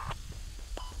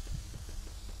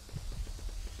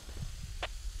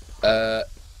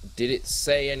 Did it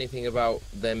say anything about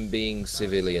them being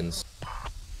civilians?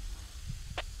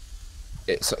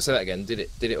 Say that again. Did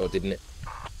it or didn't it?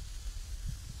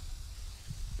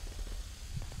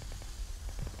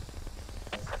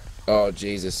 Oh,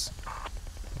 Jesus.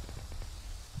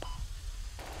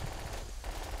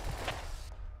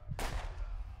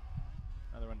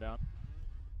 Another one down.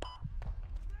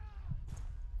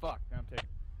 Fuck, now I'm taking.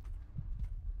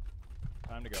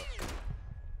 Time to go.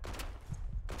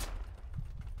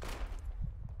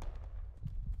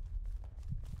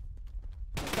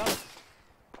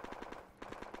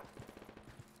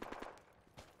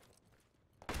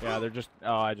 Yeah, they're just.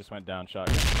 Oh, I just went down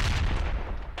shotgun.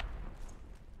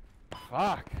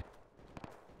 Fuck.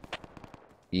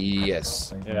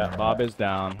 Yes. Yeah, Bob is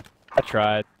down. I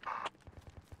tried.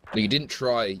 No, you didn't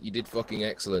try. You did fucking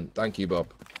excellent. Thank you, Bob.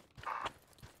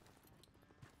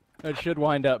 It should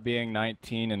wind up being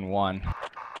 19-1.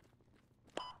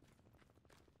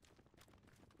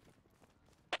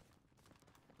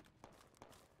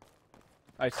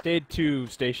 I stayed too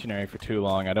stationary for too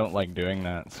long. I don't like doing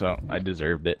that, so I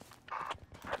deserved it.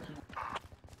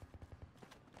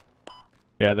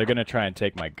 Yeah, they're gonna try and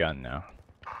take my gun now.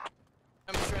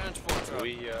 I'm transport truck.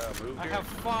 We moved I here. have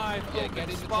 5 Yeah, open get in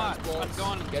the spots. transport. I'm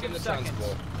gone in Get in 2 the seconds.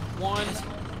 transport. 1,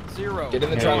 0. Get in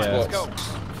the Hey, transport. Let's go.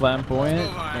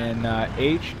 Flamboyant and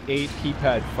H8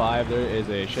 keypad 5. There is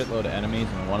a shitload of enemies,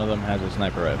 and one of them has a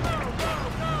sniper rifle.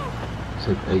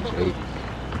 Said H8.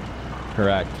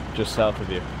 Correct, just south of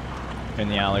you, in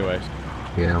the alleyways.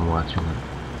 Yeah, I'm watching it.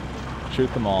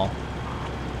 Shoot them all.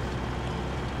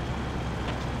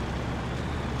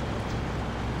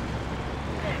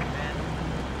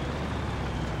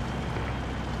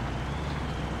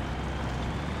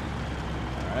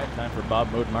 Alright, time for Bob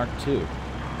Mode Mark II.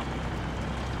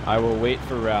 I will wait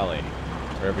for rally,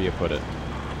 wherever you put it.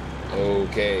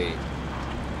 Okay.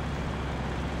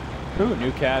 Ooh,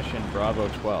 new cache in Bravo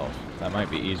 12. That might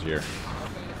be easier. Okay,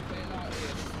 let's bail out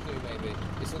here.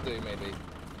 This'll do, maybe.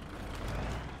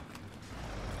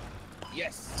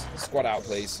 Yes! Squad out,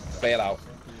 please. Bail out.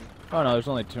 Oh no, there's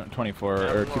only 24 or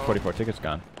 244 tickets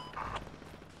gone.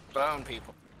 Bound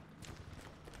people.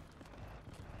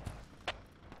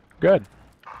 Good.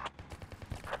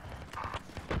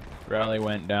 Rally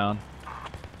went down.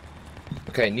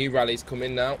 Okay, new rallies come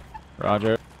in now.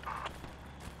 Roger.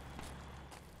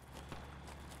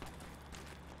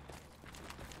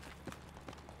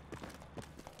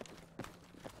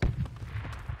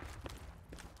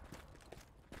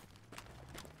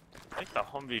 I think the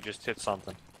Humvee just hit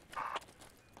something.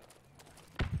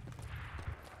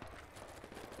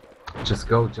 Just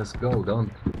go,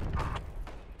 don't.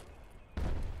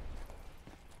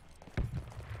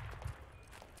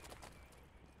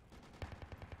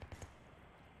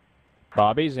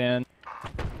 Bobby's in.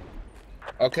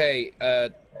 Okay,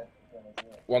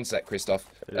 one sec, Christoph.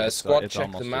 Squad,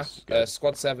 check the map.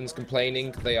 Squad 7's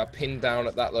complaining. They are pinned down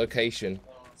at that location.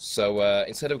 So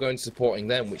instead of going to supporting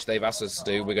them, which they've asked us to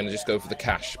do, we're going to just go for the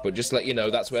cash. But just to let you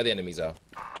know, that's where the enemies are.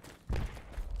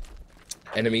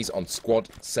 Enemies on Squad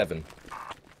 7.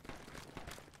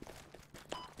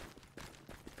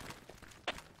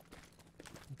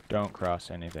 Don't cross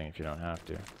anything if you don't have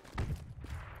to.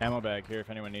 Ammo bag here if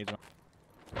anyone needs one.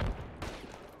 I'm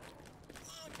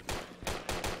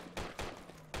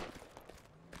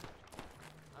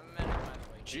a medic, by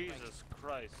the way. Jesus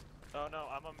Christ. Oh no,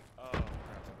 I'm a. Oh crap, I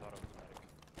thought I was a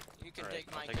medic. You can Alright,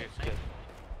 take my I'll take kit. it, kid.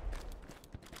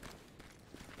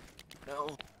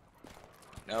 No.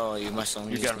 No, you must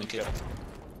only You use got my him, kit.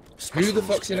 Who the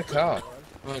fuck's in a car?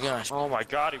 Oh my gosh. Oh my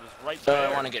god, he was right there.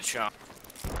 I want to get shot.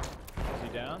 Is he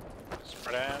down?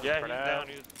 Yeah, he's down.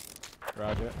 He's...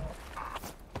 Roger.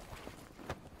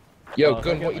 Yo, Oh, if I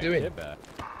Gun, get what you my doing? kit back.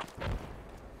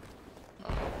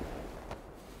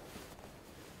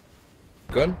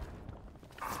 Gun?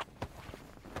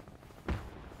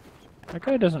 That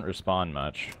guy doesn't respond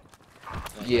much.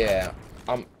 Yeah.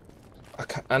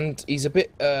 And he's a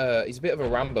bit of a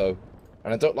Rambo.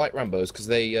 And I don't like Rambos because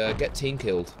they get team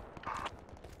killed.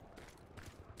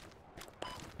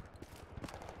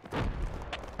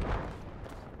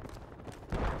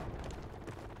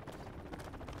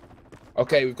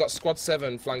 Okay, we've got Squad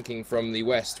 7 flanking from the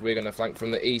west. We're going to flank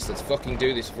from the east. Let's fucking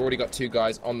do this. We've already got 2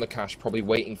 guys on the cache, probably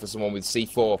waiting for someone with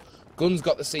C4. Gun's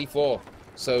got the C4.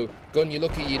 So, Gun, you're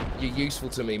lucky you're useful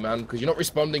to me, man, because you're not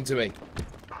responding to me.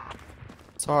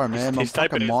 Sorry, man. My he's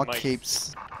typing fucking his mic mic.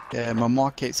 keeps... Yeah, my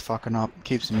mic keeps fucking up.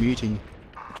 Keeps muting.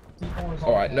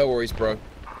 Alright, no worries, bro.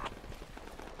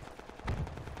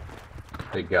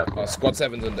 They got me. Squad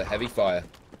 7's under heavy fire.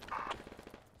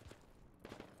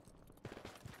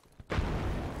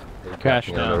 They got Cash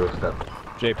me on the rooftop.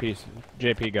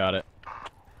 JP got it.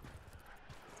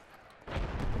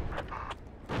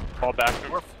 Fall back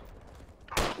north.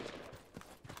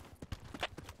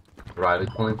 Riley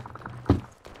point.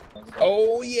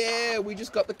 Oh, yeah! We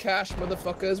just got the cash,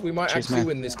 motherfuckers. We might Cheers, actually man.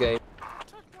 win this game.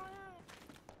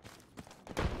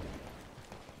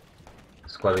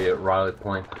 Squad at Riley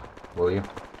point. Will you?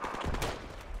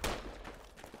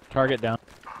 Target down.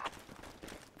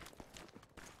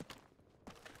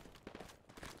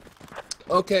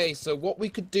 Okay, so what we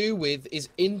could do with is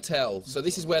intel. So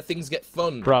this is where things get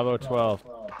fun. Bravo 12.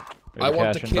 I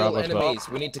want to Cash in kill Bravo 12. enemies.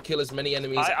 We need to kill as many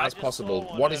enemies I as just possible.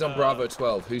 saw one What is at, on Bravo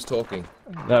 12? Who's talking?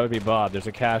 That would be Bob. There's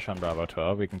a cache on Bravo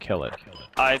 12. We can kill it.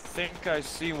 I think I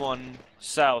see one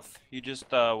south. He just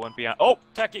went behind. Oh,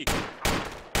 Techie!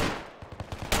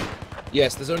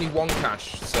 Yes, there's only one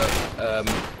cache, so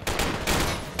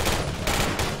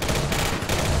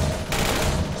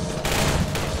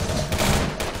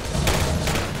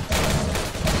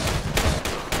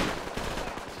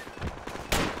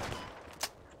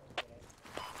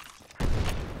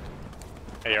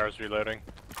AR's reloading.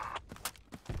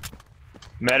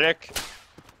 Medic?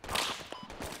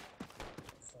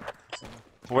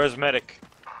 Where's medic?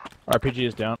 RPG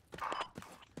is down.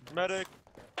 Medic!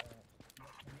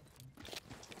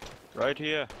 Right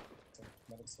here.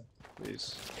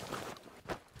 Please.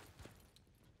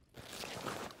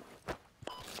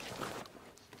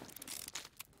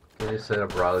 Can you set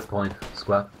up Riley point,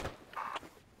 Squad?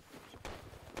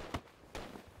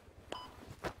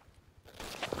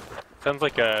 Sounds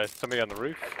like somebody on the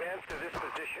roof. Advance to this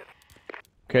position.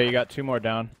 Okay, you got 2 more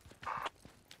down.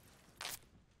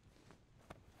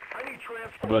 I need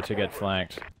transport. About to get over.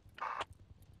 flanked.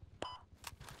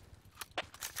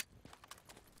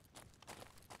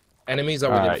 enemies are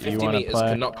within Alright, you 50 wanna meters, play?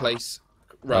 cannot place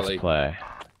rally. Let's play.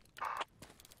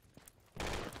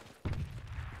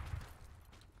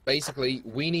 Basically,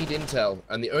 we need intel,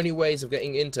 and the only ways of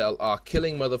getting intel are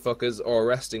killing motherfuckers or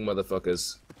arresting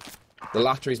motherfuckers. The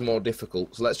latter is more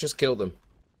difficult, so let's just kill them.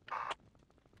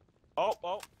 Oh,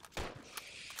 oh.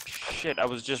 Shit, I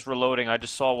was just reloading. I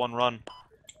just saw one run.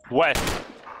 West.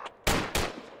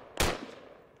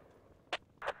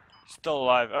 Still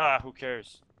alive. Ah, who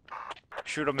cares?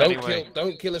 Shoot him anyway.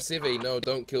 Don't kill a civvy. No,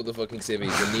 don't kill the fucking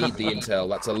civvies. We need the intel.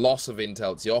 That's a loss of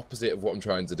intel. It's the opposite of what I'm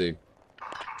trying to do.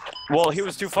 Well, he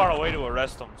was too far away to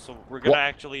arrest him, so we're gonna What?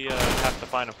 actually have to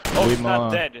find him. Oh, he's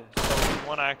not dead, so we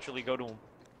wanna actually go to him.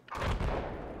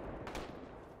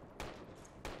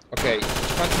 Okay,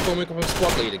 fancy forming up a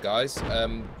squad leader, guys.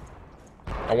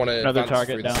 I want to Another advance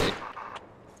target through the down. city.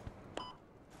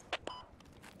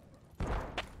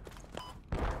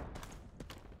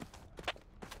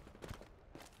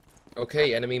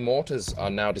 Okay, enemy mortars are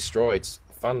now destroyed.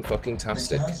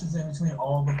 Fan-fucking-tastic.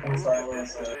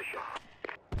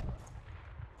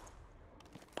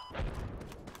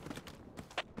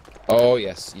 Oh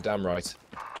yes, you're damn right.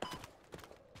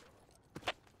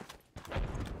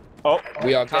 Oh,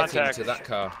 We are contact. getting to that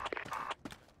car.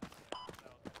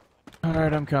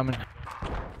 Alright, I'm coming.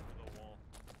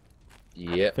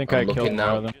 Yep, Think I'm I killed looking more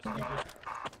now. of them.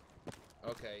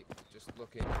 Okay, just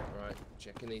looking. Right,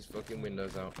 checking these fucking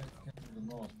windows out.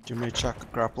 Do you want me to chuck a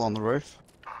grapple on the roof?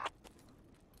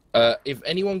 If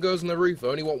anyone goes on the roof, I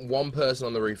only want one person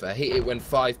on the roof. I hate it when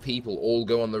 5 people all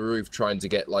go on the roof trying to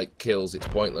get, like, kills. It's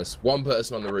pointless. One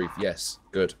person on the roof, yes.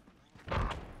 Good.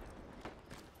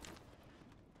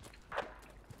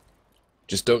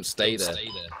 Just don't stay there.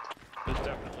 There's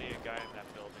definitely a guy in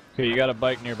that building. Okay, you got a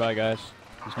bike nearby, guys.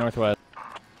 He's northwest.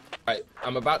 Right,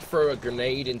 I'm about to throw a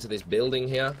grenade into this building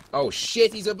here. Oh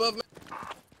shit, he's above me!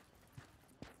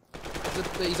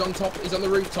 He's on top, he's on the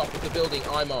rooftop of the building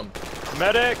I'm on.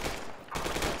 Medic!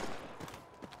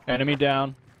 Enemy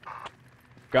down.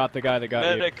 Got the guy that got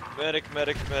Medic, medic,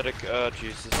 medic, medic. Oh,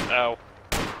 Jesus. Ow.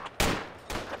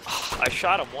 I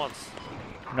shot him once.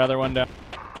 you. Another one down.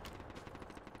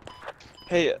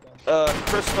 Hey,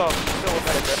 Christoph, still a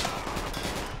medic.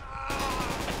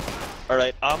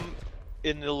 Alright, I'm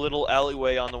in the little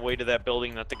alleyway on the way to that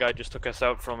building that the guy just took us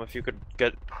out from. If you could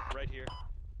get right here.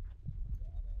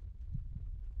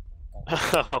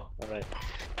 Alright.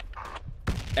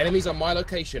 Enemies on my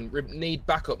location. Need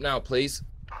backup now, please.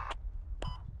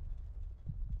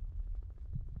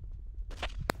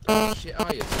 Oh, shit,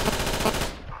 are you?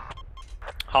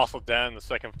 Hostile down the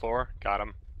second floor. Got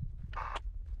him.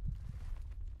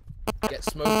 Get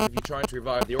smoked if you're trying to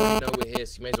revive. They already know we're here,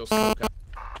 so you may as well smoke out.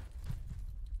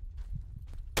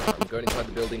 I'm going inside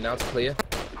the building now to clear.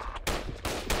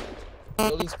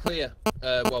 Building's clear.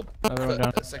 Well,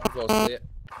 second floor's clear.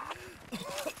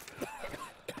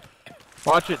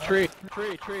 Watch it, tree.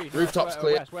 Rooftop's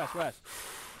clear. West.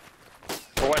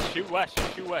 West, shoot west,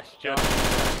 Jed.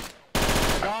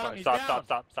 Got him, he's down.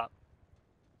 Stop.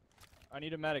 I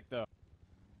need a medic though.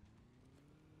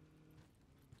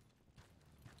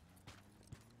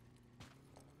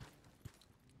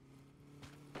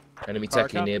 Enemy Car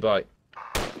techie come. nearby.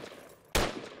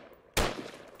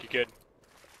 You good?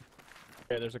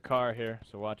 Okay, there's a car here,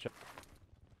 so watch it.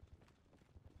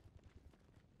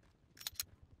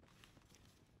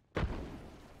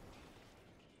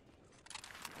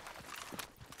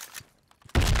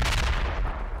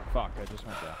 Fuck, I just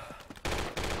went down.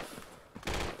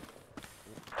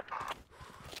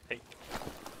 Hey.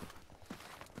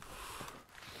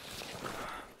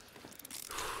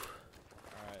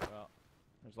 Alright, well,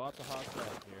 there's lots of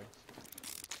hostiles here.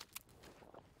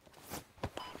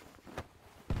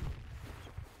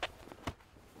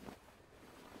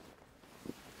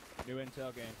 New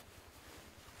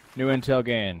intel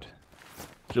gained.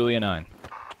 Julia 9.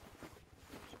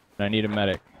 I need a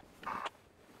medic.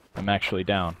 I'm actually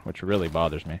down, which really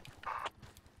bothers me.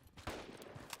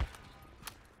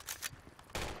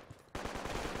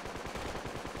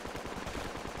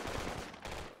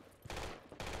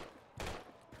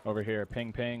 Over here,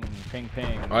 ping. I am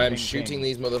ping, shooting ping.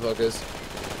 these motherfuckers.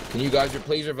 Can you guys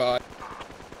please revive?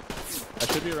 I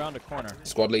should be around a corner.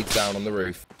 Squad leads down on the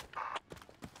roof.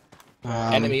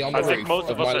 Enemy on the I think roof most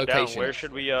of of my us are down. location. Where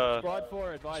should we Squad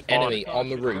 4 advised. Enemy Location on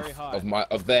the very roof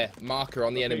hot. of their marker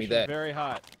on the enemy Location there. Very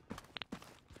hot.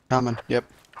 Coming. Yep.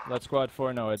 Let squad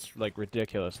 4 know it's like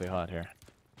ridiculously hot here.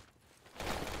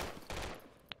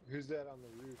 Who's that on the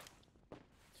roof?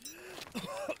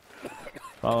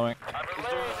 Following. I'm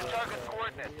relaying the target's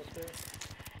coordinates.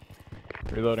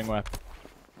 Reloading weapon.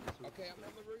 Okay, I'm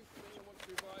on the roof. Anyone wants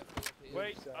to revive me?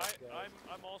 Wait,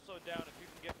 I'm also down. If you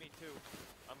can get me too,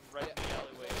 I'm right in the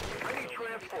alleyway. I need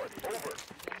transport. Over.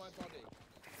 On my body.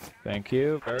 Thank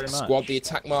you very much. Squad, the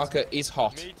attack marker is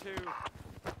hot. Me too. Oh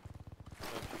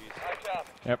jeez. High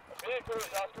copy. Yep. Vehicle is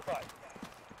Oscar 5.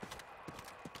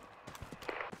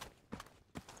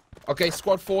 Okay,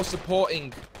 squad 4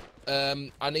 supporting.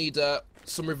 I need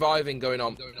some reviving going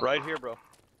on. Right here, bro.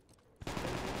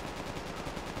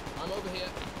 I'm over here.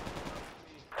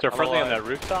 Is there friendly on that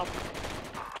rooftop?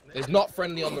 There's not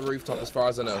friendly on the rooftop as far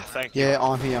as I know. Thank you. Yeah,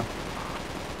 I'm here.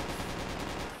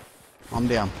 I'm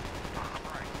down.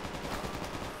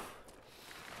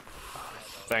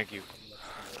 Thank you.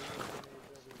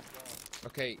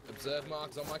 Okay, observe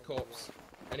marks on my corpse.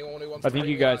 Anyone who wants I to think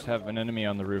you revive guys have an enemy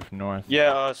on the roof north.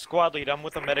 Yeah, squad lead, I'm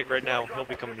with a medic right now. He'll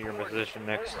be coming to your position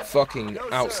next. Fucking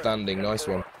outstanding, nice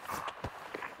one.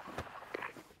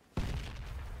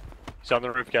 He's on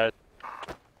the roof, guys.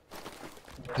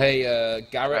 Hey,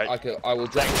 Garrett, Right. I will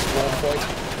drop the spawn point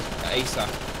ASAP.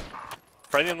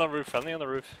 Friendly on the roof, friendly on the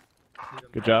roof.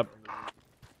 Good job.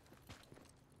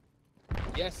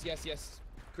 Yes,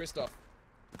 Christoph.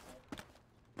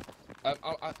 I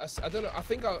don't know. I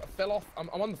think I fell off. I'm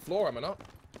on the floor, am I not?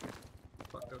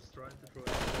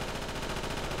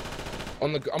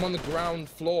 I'm on the ground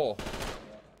floor.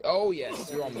 Oh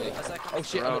yes, you're on me. Oh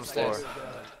shit, I'm Ground upstairs.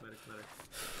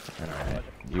 floor. Alright.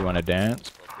 You wanna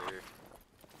dance?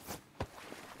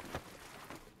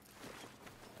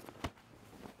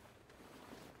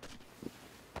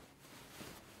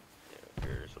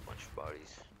 There's a bunch of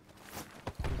bodies.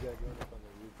 Who's that going up on the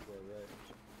roof to our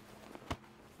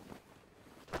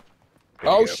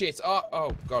right? Oh shit.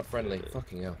 Oh god, friendly.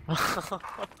 Fucking hell.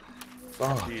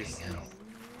 Fucking hell.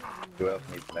 Who else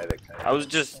needs medic? I was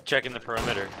just checking the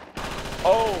perimeter.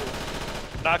 Oh!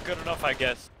 Not good enough, I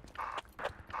guess.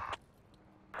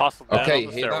 Hostile down Okay,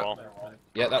 on the hear that? stairwell.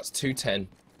 Yeah, that's 210.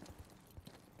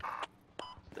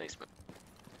 Thanks, man.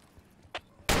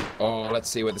 Oh, let's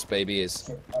see where this baby is.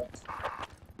 Do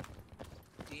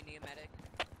you need a medic?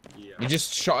 You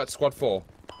just shot at squad 4.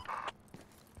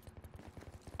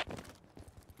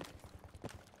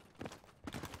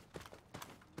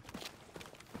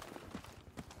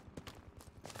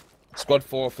 Squad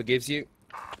 4 forgives you.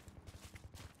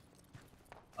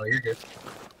 Oh, you're good.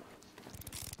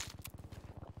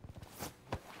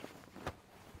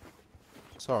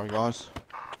 Sorry, guys.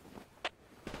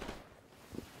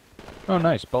 Oh,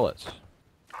 nice bullets.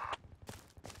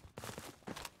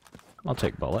 I'll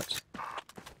take bullets.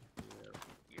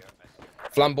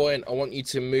 Flamboyant, I want you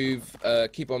to move,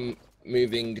 keep on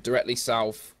moving directly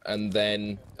south, and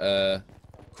then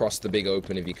cross the big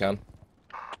open if you can.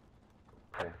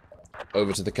 Okay.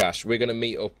 Over to the cache. We're gonna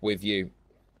meet up with you.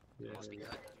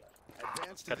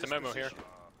 Got the memo here.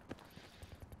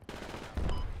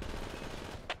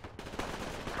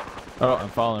 Oh, I'm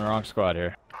following the wrong squad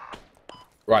here.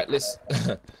 Right, let's...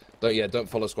 don't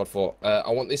follow squad 4.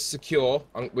 I want this secure.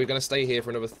 We're gonna stay here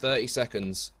for another 30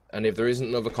 seconds, and if there isn't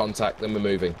another contact, then we're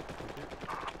moving.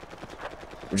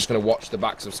 We're just gonna watch the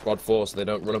backs of squad 4 so they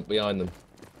don't run up behind them.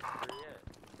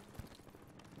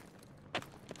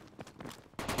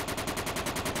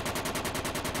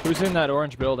 Who's in that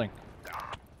orange building?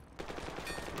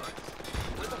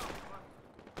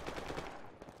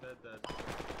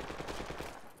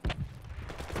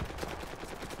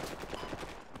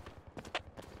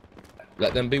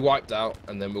 Let them be wiped out,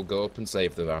 and then we'll go up and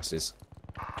save their asses.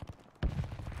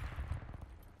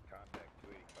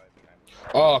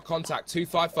 Oh, contact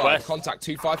 255. West. Contact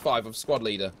 255 of squad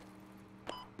leader.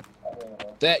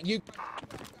 There, you...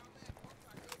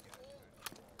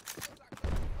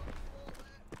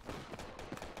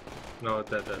 No,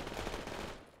 dead.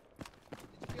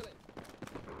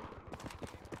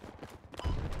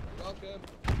 Welcome.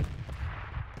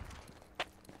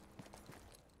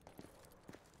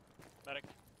 Medic,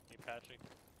 need patching.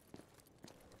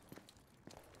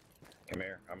 Come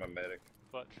here, I'm a medic.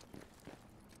 Clutch.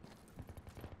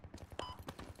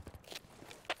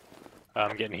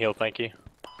 I'm getting healed, thank you.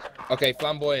 Okay,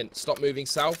 Flamboyant, stop moving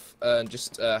south, and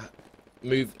just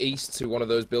move east to one of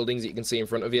those buildings that you can see in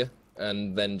front of you,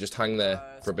 and then just hang there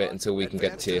for a bit until we can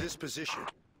get to you. this position.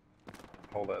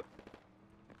 Hold up.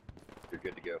 You're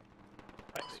good to go.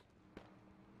 Thanks.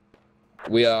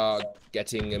 We are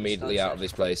getting immediately out of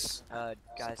this place.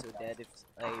 Guys are dead if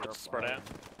they Spread out.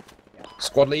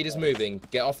 Squad leader's moving.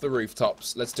 Get off the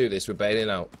rooftops. Let's do this. We're bailing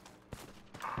out.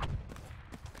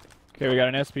 Okay, we got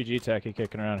an SPG techie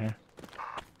kicking around here.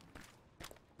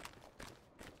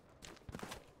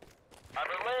 I'm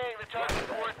relaying the target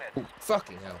coordinates. Ooh,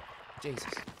 fucking hell.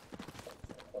 Jesus.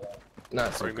 No,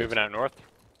 it's Are we all good. moving out north?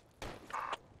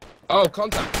 Oh,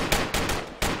 contact.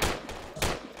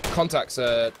 Contacts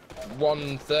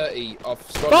 130 off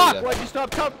squad Fuck! leader. Why'd you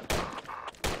stop cover?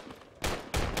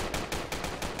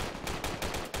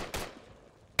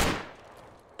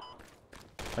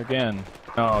 Again.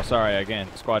 Oh, sorry, again.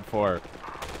 Squad 4.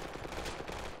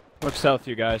 Look south,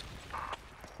 you guys.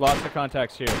 Lots of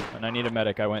contacts here, and I need a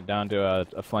medic. I went down to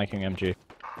a flanking MG.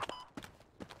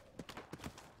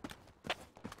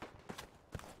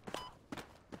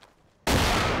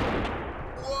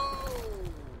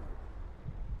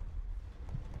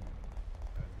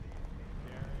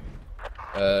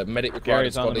 Medic required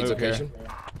at Gary's on squad the leads move here. location.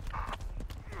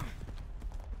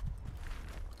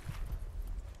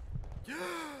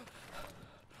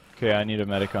 Okay, I need a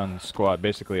medic on squad,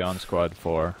 basically on squad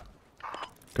 4.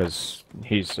 Because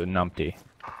he's a numpty.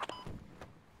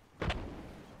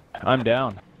 I'm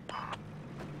down.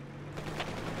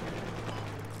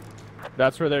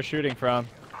 That's where they're shooting from.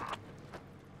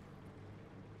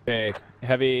 Okay,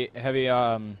 heavy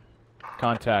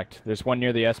contact. There's one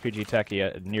near the SPG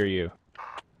techie near you.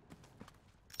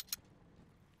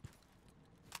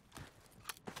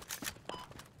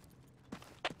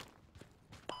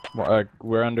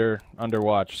 We're under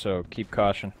watch, so keep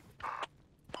caution.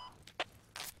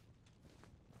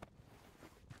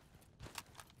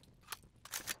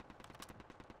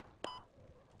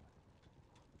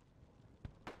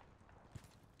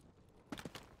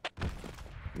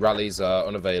 Rallies are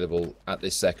unavailable at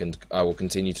this second. I will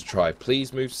continue to try.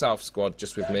 Please move south, squad,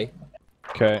 just with me.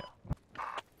 Okay.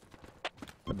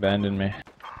 Abandon me.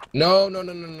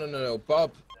 No,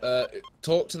 Bob.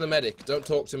 Talk to the medic. Don't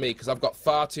talk to me, because I've got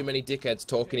far too many dickheads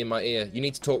talking in my ear. You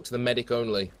need to talk to the medic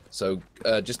only. So,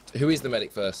 who is the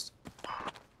medic first?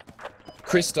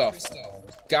 Christoph,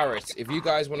 Garrett, if you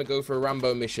guys want to go for a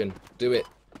Rambo mission, do it.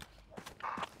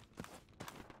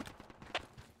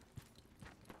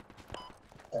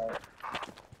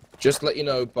 Just let you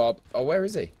know, Bob. Oh, where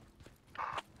is he?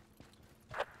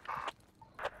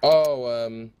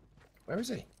 Oh, where is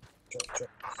he?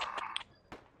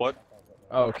 What?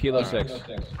 Oh, Kilo 6.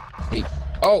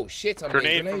 Oh, shit, I'm being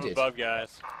Grenade from grenaded. above,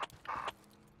 guys.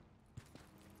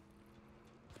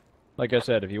 Like I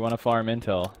said, if you want to farm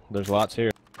intel, there's lots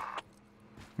here.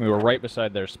 We were right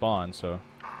beside their spawn, so...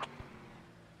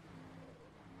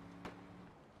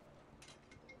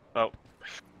 Oh.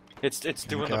 It's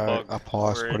doing the go bug up high,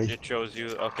 where Scotty. it shows you.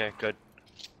 Okay, good.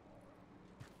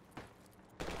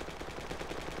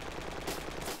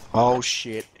 Oh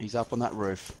shit, he's up on that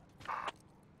roof.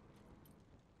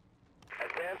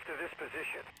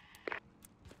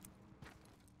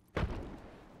 target.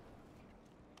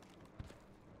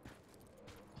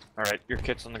 Alright, your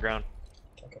kit's on the ground.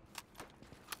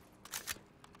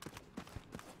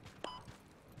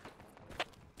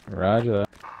 Roger that.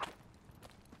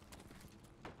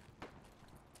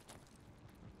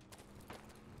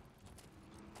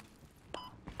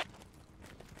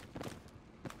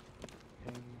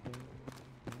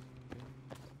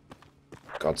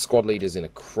 God, squad leader's in a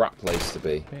crap place to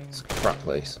be. It's a crap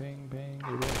place. Ping, ping,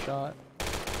 you're being shot.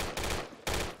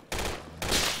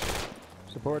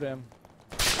 Support him.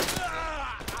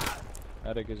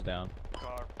 Medic is down.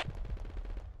 Car.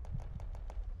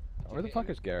 Where the fuck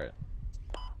is Garrett?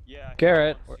 Yeah,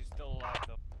 Garrett, he's still alive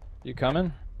though. you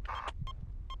coming?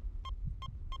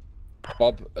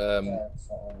 Bob,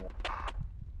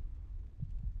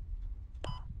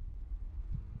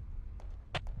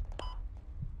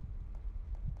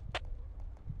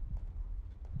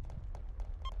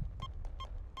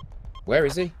 where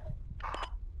is he?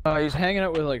 He's hanging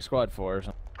out with like squad 4 or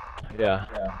something. Yeah.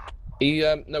 He,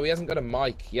 no, he hasn't got a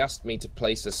mic. He asked me to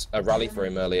place a rally for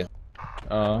him earlier.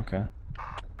 Oh, okay.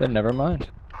 Then never mind.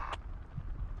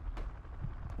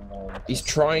 He's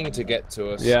trying to get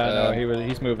to us. Yeah, no,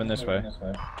 he's moving this way.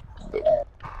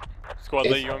 Squad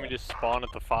If- leader, you want me to spawn at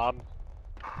the fob?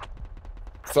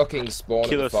 Fucking spawn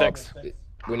Kilo at the fob. 6.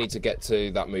 We need to get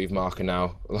to that move marker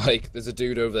now. Like, there's a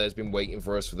dude over there who's been waiting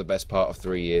for us for the best part of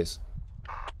 3 years.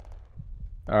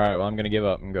 Alright, well I'm gonna give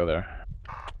up and go there.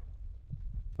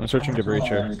 I'm switching to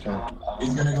Breacher.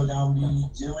 He's gonna go down me,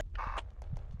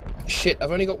 Shit,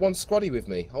 I've only got one squaddy with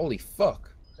me. Holy fuck.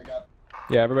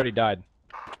 Yeah, everybody died.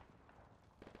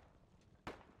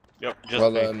 Yep, just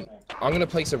Well, me. I'm gonna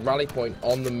place a rally point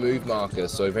on the move marker,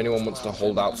 so if anyone wants to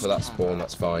hold out for that spawn,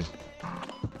 that's fine.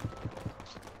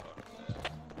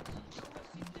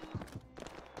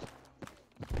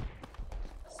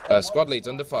 Squad leads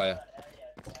under fire.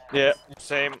 Yeah,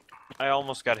 same. I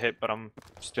almost got hit, but I'm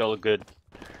still good.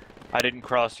 I didn't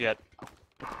cross yet.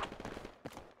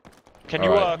 Can you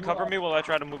Alright. cover me while I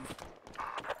try to move?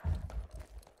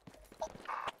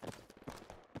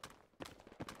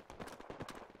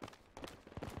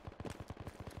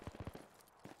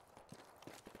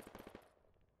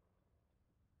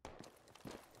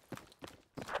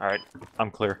 Alright,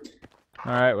 I'm clear.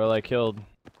 Alright, well I killed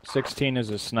 16 as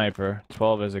a sniper,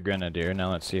 12 as a grenadier.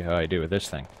 Now let's see how I do with this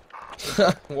thing.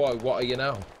 Why? What are you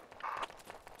now?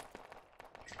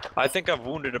 I think I've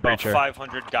wounded about Breacher.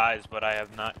 500 guys, but I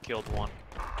have not killed one.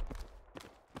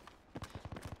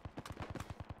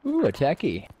 Ooh, a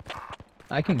techie.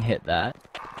 I can hit that.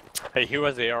 Hey, who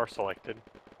has AR selected?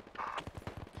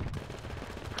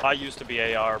 I used to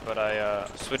be AR, but I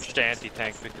switched to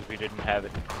anti-tank because we didn't have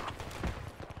it.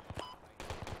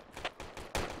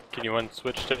 Can you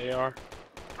unswitch to AR?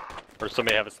 Or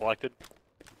somebody have it selected?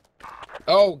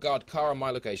 Oh god, car on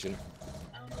my location.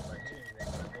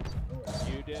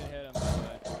 You did hit him, by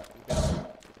the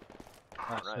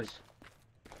way. Nice.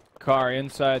 Car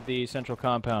inside the central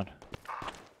compound.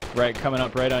 Right, coming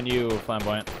up right on you,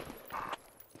 Flamboyant.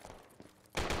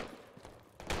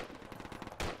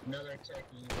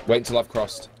 Wait until I've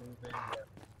crossed.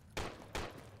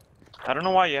 I don't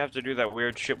know why you have to do that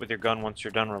weird shit with your gun once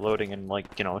you're done reloading and,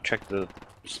 like, you know, check the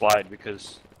slide,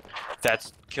 because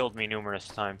that's killed me numerous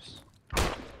times.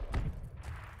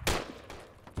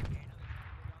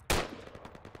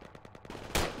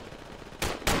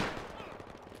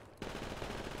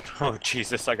 Oh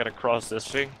Jesus, I gotta cross this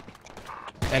thing.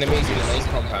 Enemies in the main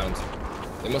compound.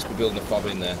 They must be building a fob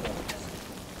in there.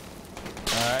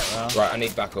 Alright, well. Right, I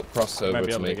need backup. Cross You might over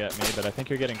be to able to me. get me, but I think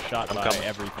you're getting shot I'm by coming.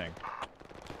 everything.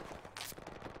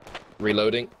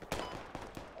 Reloading.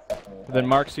 Then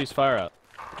mark ceasefire out.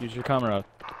 Use your comrade.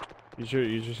 Use your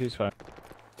ceasefire.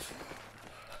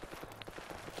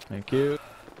 Thank you.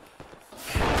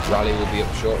 Rally will be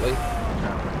up shortly.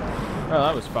 Oh,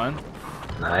 that was fun.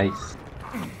 Nice.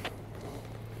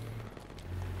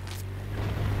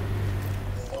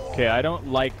 Okay, I don't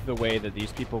like the way that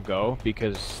these people go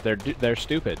because they're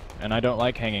stupid, and I don't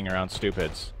like hanging around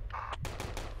stupids.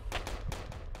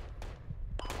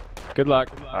 Good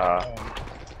luck.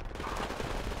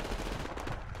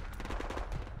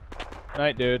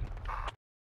 Night, dude.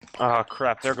 Ah,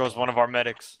 crap, there goes one of our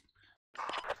medics.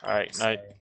 Alright, night.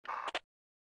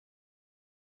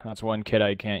 That's one kid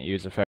I can't use effectively.